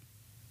they are.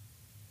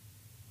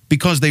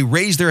 Because they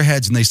raise their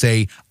heads and they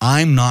say,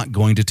 I'm not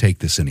going to take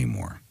this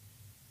anymore.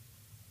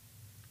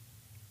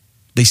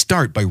 They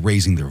start by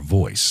raising their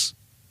voice.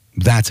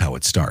 That's how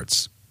it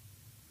starts.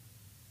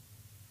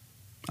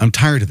 I'm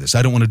tired of this.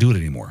 I don't want to do it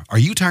anymore. Are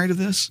you tired of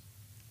this?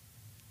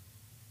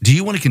 Do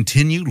you want to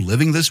continue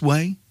living this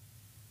way?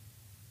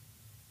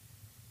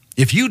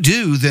 If you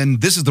do,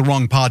 then this is the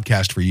wrong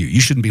podcast for you. You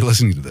shouldn't be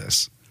listening to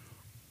this.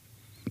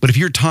 But if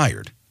you're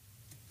tired,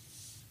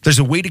 there's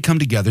a way to come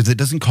together that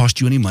doesn't cost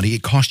you any money.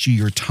 It costs you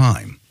your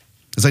time.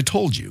 As I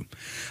told you,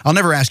 I'll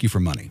never ask you for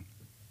money.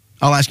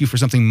 I'll ask you for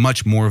something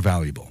much more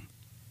valuable.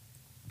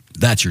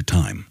 That's your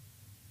time.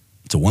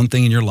 It's the one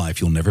thing in your life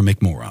you'll never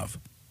make more of.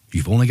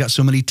 You've only got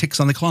so many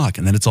ticks on the clock,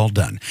 and then it's all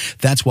done.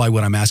 That's why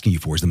what I'm asking you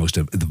for is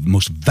the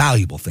most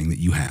valuable thing that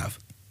you have.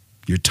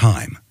 Your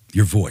time,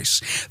 your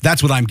voice.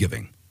 That's what I'm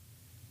giving.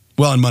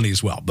 Well, and money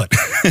as well, but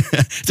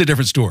it's a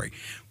different story.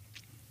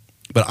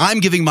 But I'm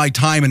giving my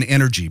time and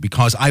energy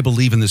because I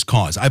believe in this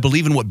cause. I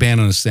believe in what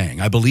Bannon is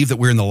saying. I believe that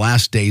we're in the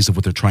last days of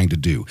what they're trying to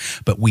do.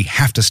 But we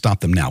have to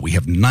stop them now. We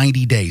have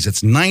 90 days.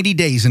 It's 90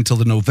 days until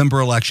the November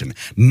election.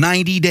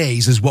 90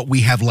 days is what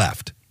we have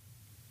left.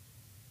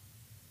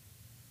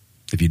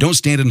 If you don't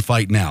stand and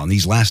fight now in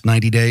these last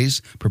 90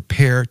 days,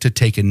 prepare to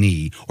take a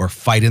knee or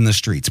fight in the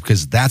streets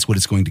because that's what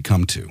it's going to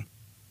come to.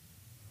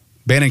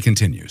 Bannon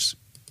continues.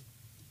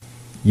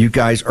 You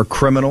guys are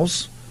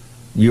criminals.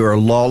 You are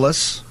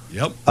lawless.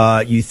 Yep.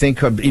 You think,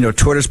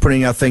 Twitter's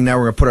putting out a thing now.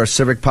 We're going to put our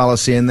civic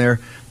policy in there.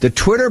 The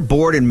Twitter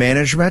board and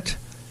management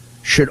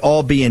should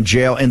all be in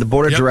jail, and the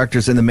board of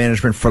directors and the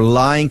management for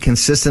lying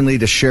consistently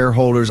to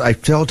shareholders. I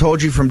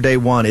told you from day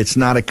one, it's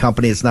not a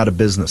company. It's not a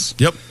business.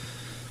 Yep.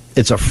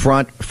 It's a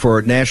front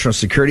for national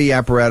security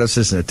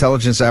apparatuses and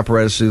intelligence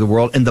apparatuses of the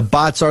world, and the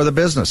bots are the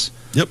business.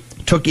 Yep.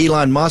 Took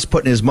Elon Musk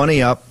putting his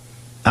money up.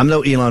 I'm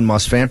no Elon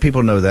Musk fan.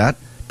 People know that.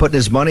 Putting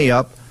his money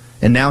up.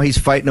 And now he's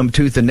fighting them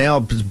tooth and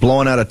nail,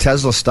 blowing out a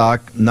Tesla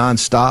stock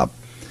nonstop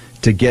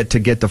to get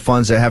the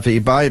funds that have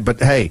to buy it. But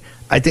hey,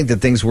 I think the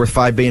thing's worth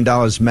 $5 billion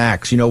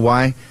max. You know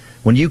why?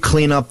 When you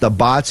clean up the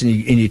bots and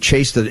you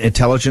chase the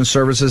intelligence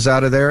services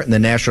out of there and the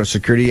national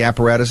security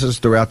apparatuses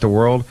throughout the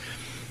world,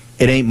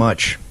 it ain't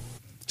much.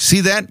 See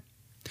that?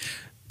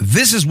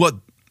 These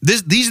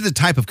are the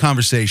type of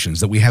conversations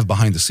that we have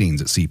behind the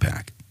scenes at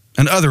CPAC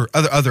and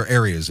other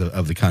areas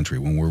of the country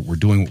when we're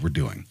doing what we're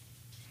doing.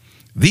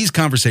 These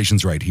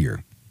conversations right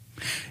here,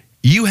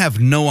 you have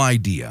no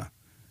idea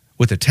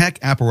what the tech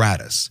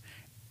apparatus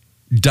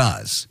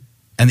does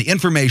and the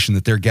information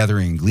that they're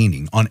gathering and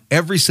gleaning on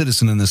every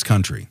citizen in this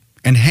country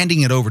and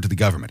handing it over to the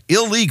government.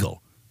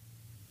 Illegal,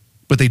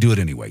 but they do it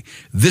anyway.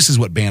 This is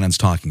what Bannon's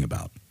talking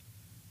about.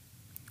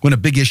 When a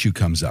big issue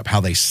comes up, how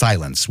they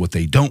silence what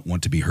they don't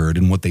want to be heard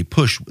and what they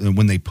push, and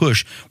when they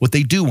push what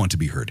they do want to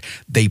be heard.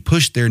 They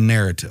push their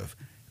narrative.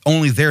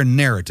 Only their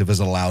narrative is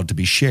allowed to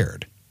be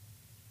shared.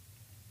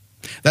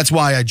 That's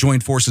why I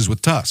joined forces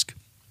with Tusk,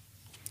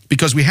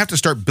 because we have to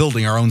start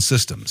building our own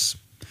systems.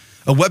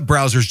 A web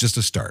browser is just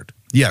a start.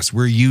 Yes,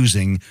 we're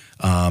using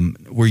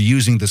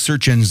the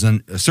search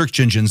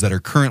engines that are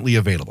currently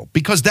available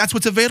because that's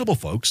what's available,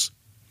 folks.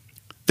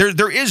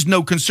 There is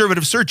no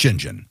conservative search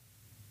engine.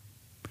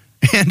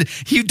 And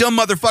you dumb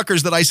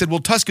motherfuckers that I said, well,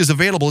 Tusk is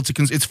available.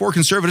 It's for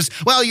conservatives.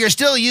 Well, you're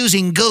still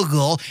using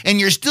Google and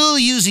you're still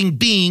using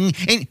Bing.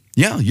 And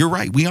yeah, you're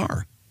right. We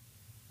are,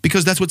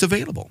 because that's what's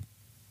available.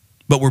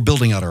 But we're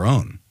building out our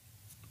own.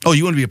 Oh,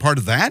 you want to be a part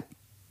of that?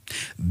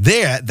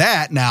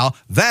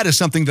 That is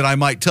something that I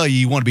might tell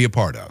you want to be a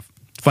part of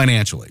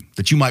financially,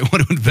 that you might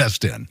want to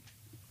invest in.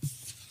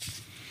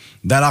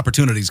 That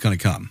opportunity is going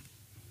to come.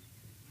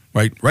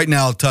 Right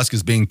now, Tusk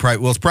is being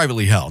it's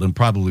privately held and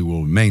probably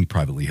will remain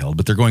privately held,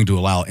 but they're going to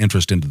allow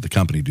interest into the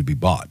company to be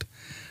bought.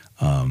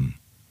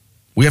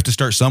 We have to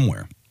start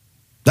somewhere.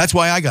 That's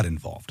why I got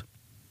involved.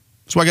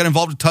 That's why I got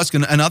involved with Tusk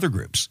and other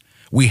groups.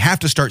 We have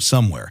to start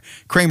somewhere.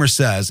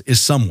 CramerSez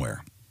is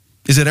somewhere.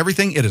 Is it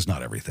everything? It is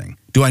not everything.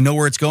 Do I know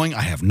where it's going?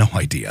 I have no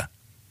idea.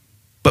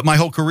 But my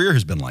whole career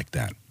has been like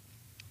that.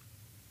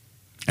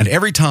 And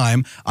every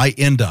time I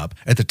end up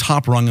at the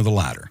top rung of the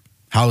ladder.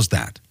 How's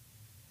that?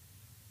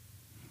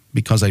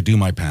 Because I do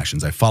my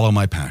passions. I follow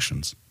my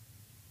passions.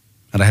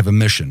 And I have a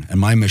mission. And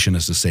my mission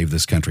is to save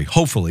this country.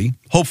 Hopefully,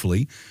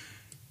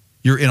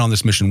 you're in on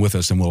this mission with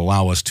us and will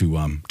allow us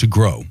to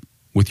grow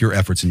with your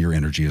efforts and your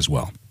energy as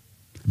well.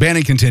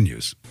 Bannon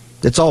continues.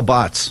 It's all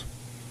bots.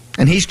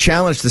 And he's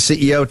challenged the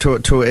CEO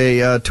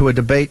to a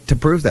debate to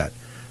prove that.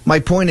 My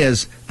point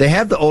is, they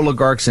have the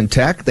oligarchs in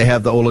tech, they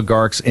have the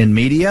oligarchs in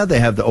media, they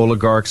have the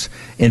oligarchs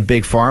in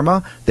big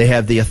pharma, they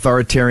have the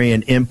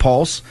authoritarian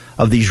impulse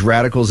of these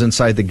radicals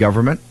inside the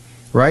government,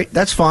 right?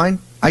 That's fine.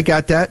 I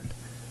got that.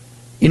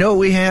 You know what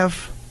we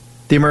have?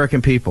 The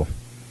American people.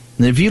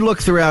 And if you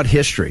look throughout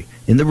history,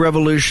 in the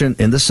Revolution,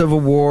 in the Civil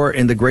War,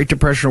 in the Great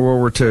Depression of World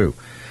War II,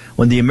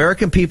 when the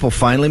American people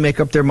finally make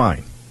up their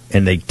mind,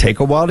 and they take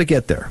a while to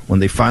get there, when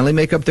they finally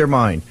make up their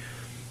mind,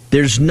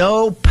 there's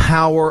no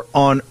power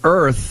on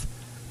earth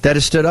that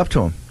has stood up to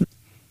them.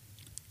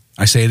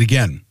 I say it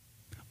again.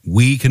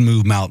 We can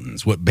move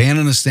mountains. What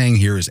Bannon is saying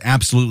here is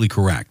absolutely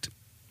correct.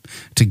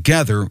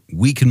 Together,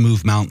 we can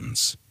move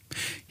mountains.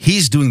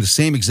 He's doing the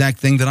same exact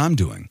thing that I'm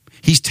doing.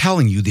 He's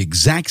telling you the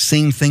exact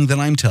same thing that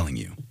I'm telling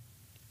you.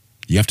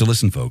 You have to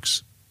listen,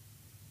 folks.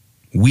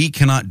 We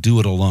cannot do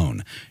it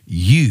alone.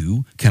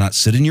 You cannot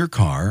sit in your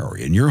car or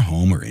in your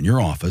home or in your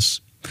office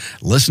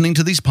listening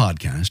to these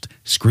podcasts,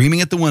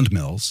 screaming at the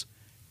windmills,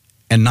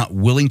 and not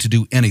willing to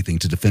do anything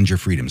to defend your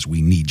freedoms.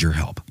 We need your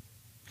help.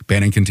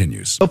 Bannon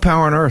continues. No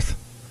power on earth.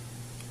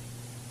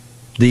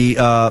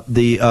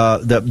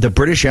 The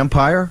British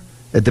Empire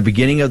at the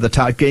beginning of the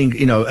top game,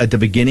 at the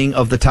beginning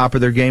of the top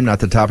of their game, not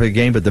the top of the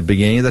game, but the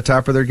beginning of the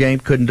top of their game,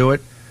 couldn't do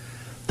it.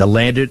 The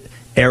landed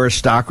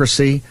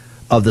aristocracy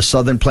of the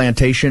southern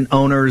plantation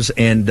owners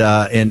and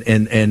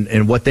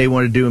what they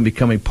want to do in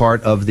becoming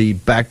part of the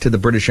back to the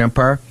British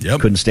Empire,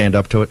 couldn't stand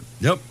up to it.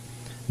 Yep.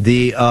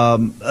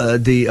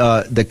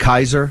 The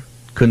Kaiser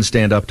couldn't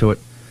stand up to it.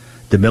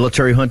 The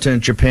military junta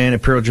in Japan,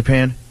 Imperial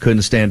Japan,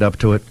 couldn't stand up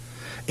to it.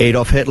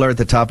 Adolf Hitler at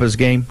the top of his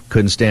game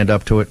couldn't stand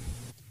up to it.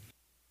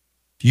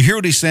 You hear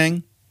what he's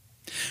saying?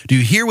 Do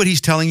you hear what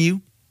he's telling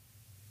you?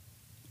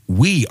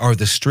 We are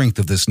the strength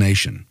of this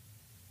nation.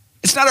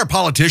 It's not our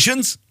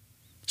politicians.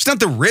 It's not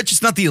the rich.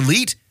 It's not the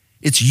elite.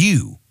 It's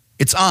you.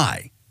 It's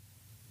I.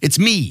 It's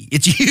me.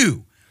 It's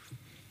you.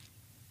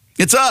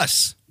 It's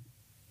us.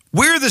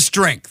 We're the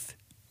strength.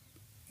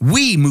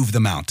 We move the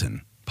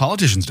mountain.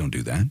 Politicians don't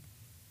do that.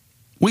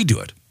 We do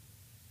it.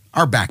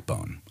 Our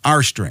backbone,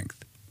 our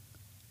strength,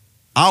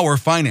 our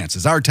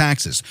finances, our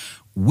taxes.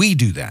 We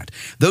do that.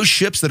 Those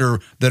ships that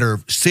are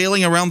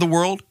sailing around the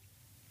world,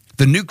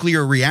 the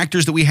nuclear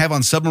reactors that we have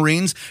on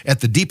submarines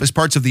at the deepest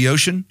parts of the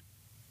ocean,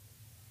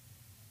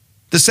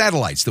 the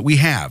satellites that we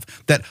have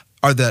that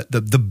are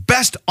the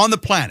best on the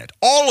planet,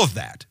 all of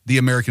that, the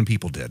American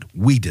people did.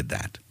 We did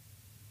that.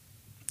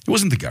 It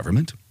wasn't the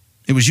government.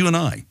 It was you and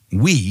I.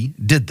 We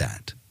did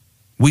that.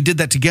 We did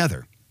that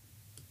together.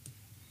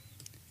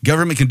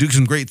 Government can do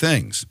some great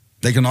things.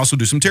 They can also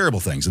do some terrible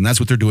things, and that's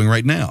what they're doing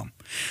right now.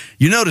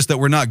 You notice that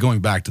we're not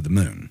going back to the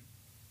moon.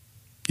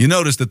 You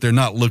notice that they're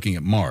not looking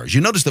at Mars.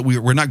 You notice that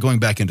we're not going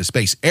back into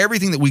space.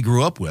 Everything that we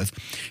grew up with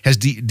has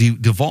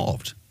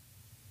devolved.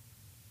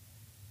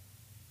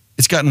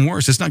 It's gotten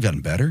worse. It's not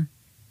gotten better.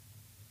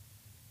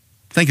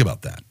 Think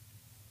about that.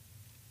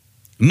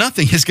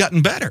 Nothing has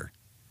gotten better.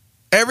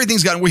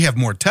 Everything's gotten, we have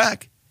more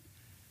tech,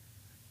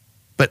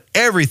 but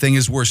everything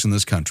is worse in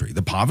this country.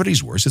 The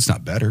poverty's worse. It's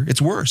not better.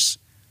 It's worse.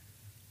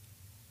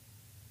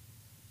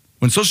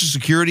 When Social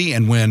Security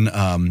and when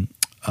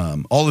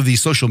all of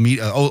these social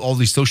media, all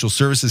these social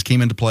services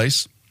came into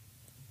place,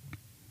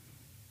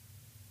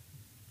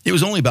 it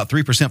was only about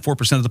 3%,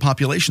 4% of the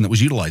population that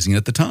was utilizing it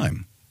at the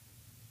time.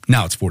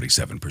 Now it's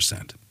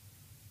 47%.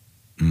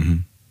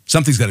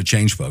 Something's got to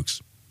change,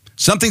 folks.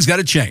 Something's got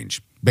to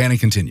change. Bannon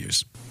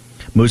continues.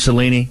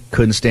 Mussolini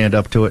couldn't stand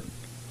up to it.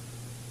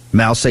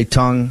 Mao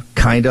Zedong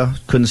kinda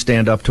couldn't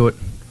stand up to it,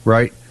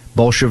 right?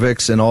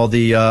 Bolsheviks and all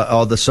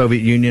the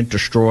Soviet Union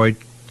destroyed,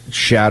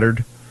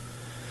 shattered.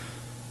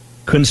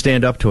 Couldn't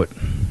stand up to it.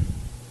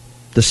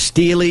 The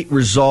steely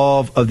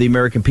resolve of the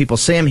American people.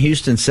 Sam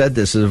Houston said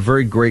this. Is a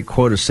very great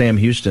quote of Sam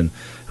Houston,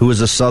 who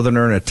was a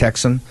Southerner and a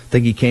Texan. I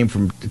think he came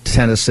from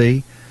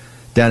Tennessee,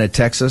 down in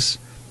Texas,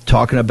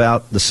 talking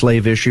about the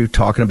slave issue,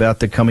 talking about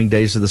the coming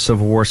days of the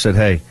Civil War, said,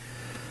 hey,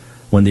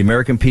 when the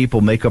American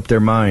people make up their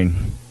mind,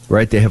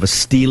 right, they have a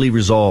steely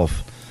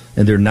resolve,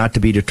 and they're not to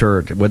be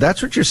deterred. Well,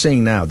 that's what you're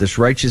seeing now, this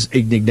righteous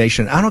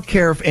indignation. I don't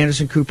care if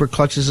Anderson Cooper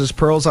clutches his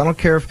pearls. I don't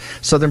care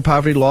if Southern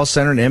Poverty Law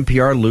Center and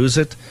NPR lose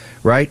it,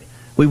 right?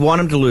 We want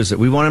them to lose it.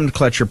 We want them to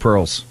clutch your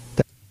pearls.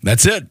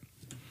 That's it.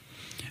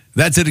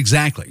 That's it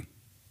exactly.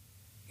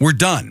 We're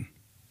done.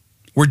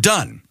 We're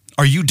done.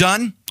 Are you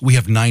done? We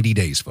have 90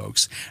 days,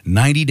 folks.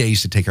 90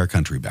 days to take our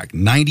country back.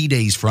 90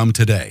 days from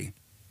today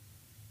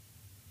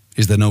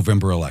is the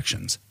November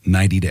elections.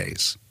 90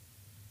 days.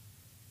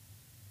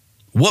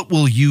 What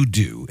will you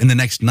do in the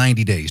next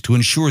 90 days to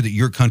ensure that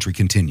your country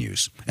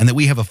continues and that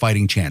we have a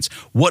fighting chance?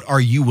 What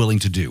are you willing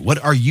to do?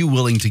 What are you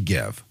willing to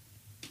give?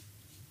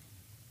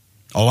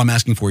 All I'm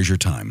asking for is your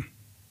time,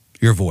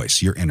 your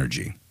voice, your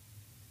energy.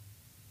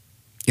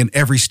 In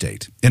every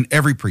state, in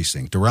every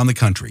precinct around the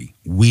country,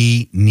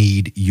 we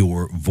need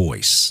your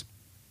voice.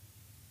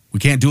 We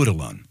can't do it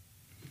alone.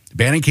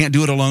 Bannon can't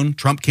do it alone.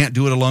 Trump can't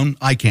do it alone.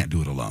 I can't do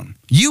it alone.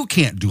 You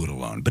can't do it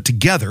alone. But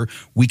together,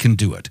 we can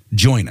do it.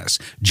 Join us.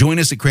 Join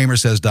us at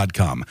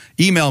CramerSez.com.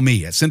 Email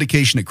me at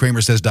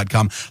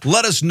syndication@CramerSez.com.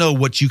 Let us know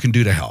what you can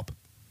do to help.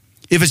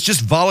 If it's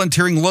just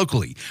volunteering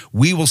locally,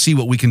 we will see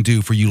what we can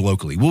do for you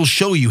locally. We'll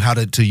show you how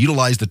to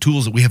utilize the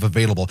tools that we have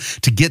available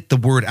to get the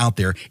word out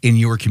there in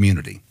your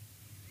community.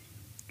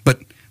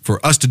 But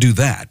for us to do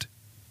that,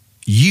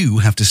 you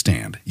have to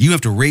stand. You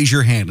have to raise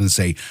your hand and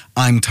say,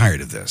 I'm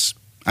tired of this.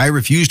 I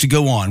refuse to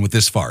go on with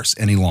this farce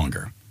any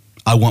longer.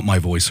 I want my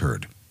voice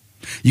heard.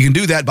 You can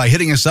do that by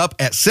hitting us up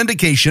at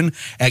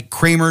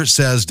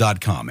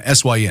syndication@CramerSez.com.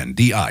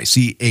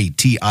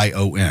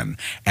 SYNDICATION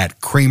at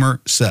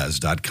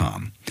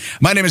CramerSez.com.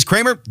 My name is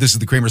Kramer. This is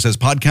the Kramer Says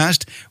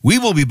Podcast. We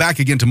will be back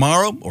again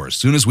tomorrow or as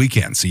soon as we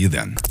can. See you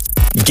then.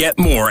 Get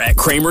more at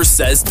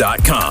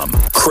CramerSez.com.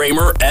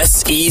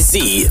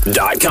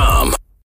 CramerSez.com.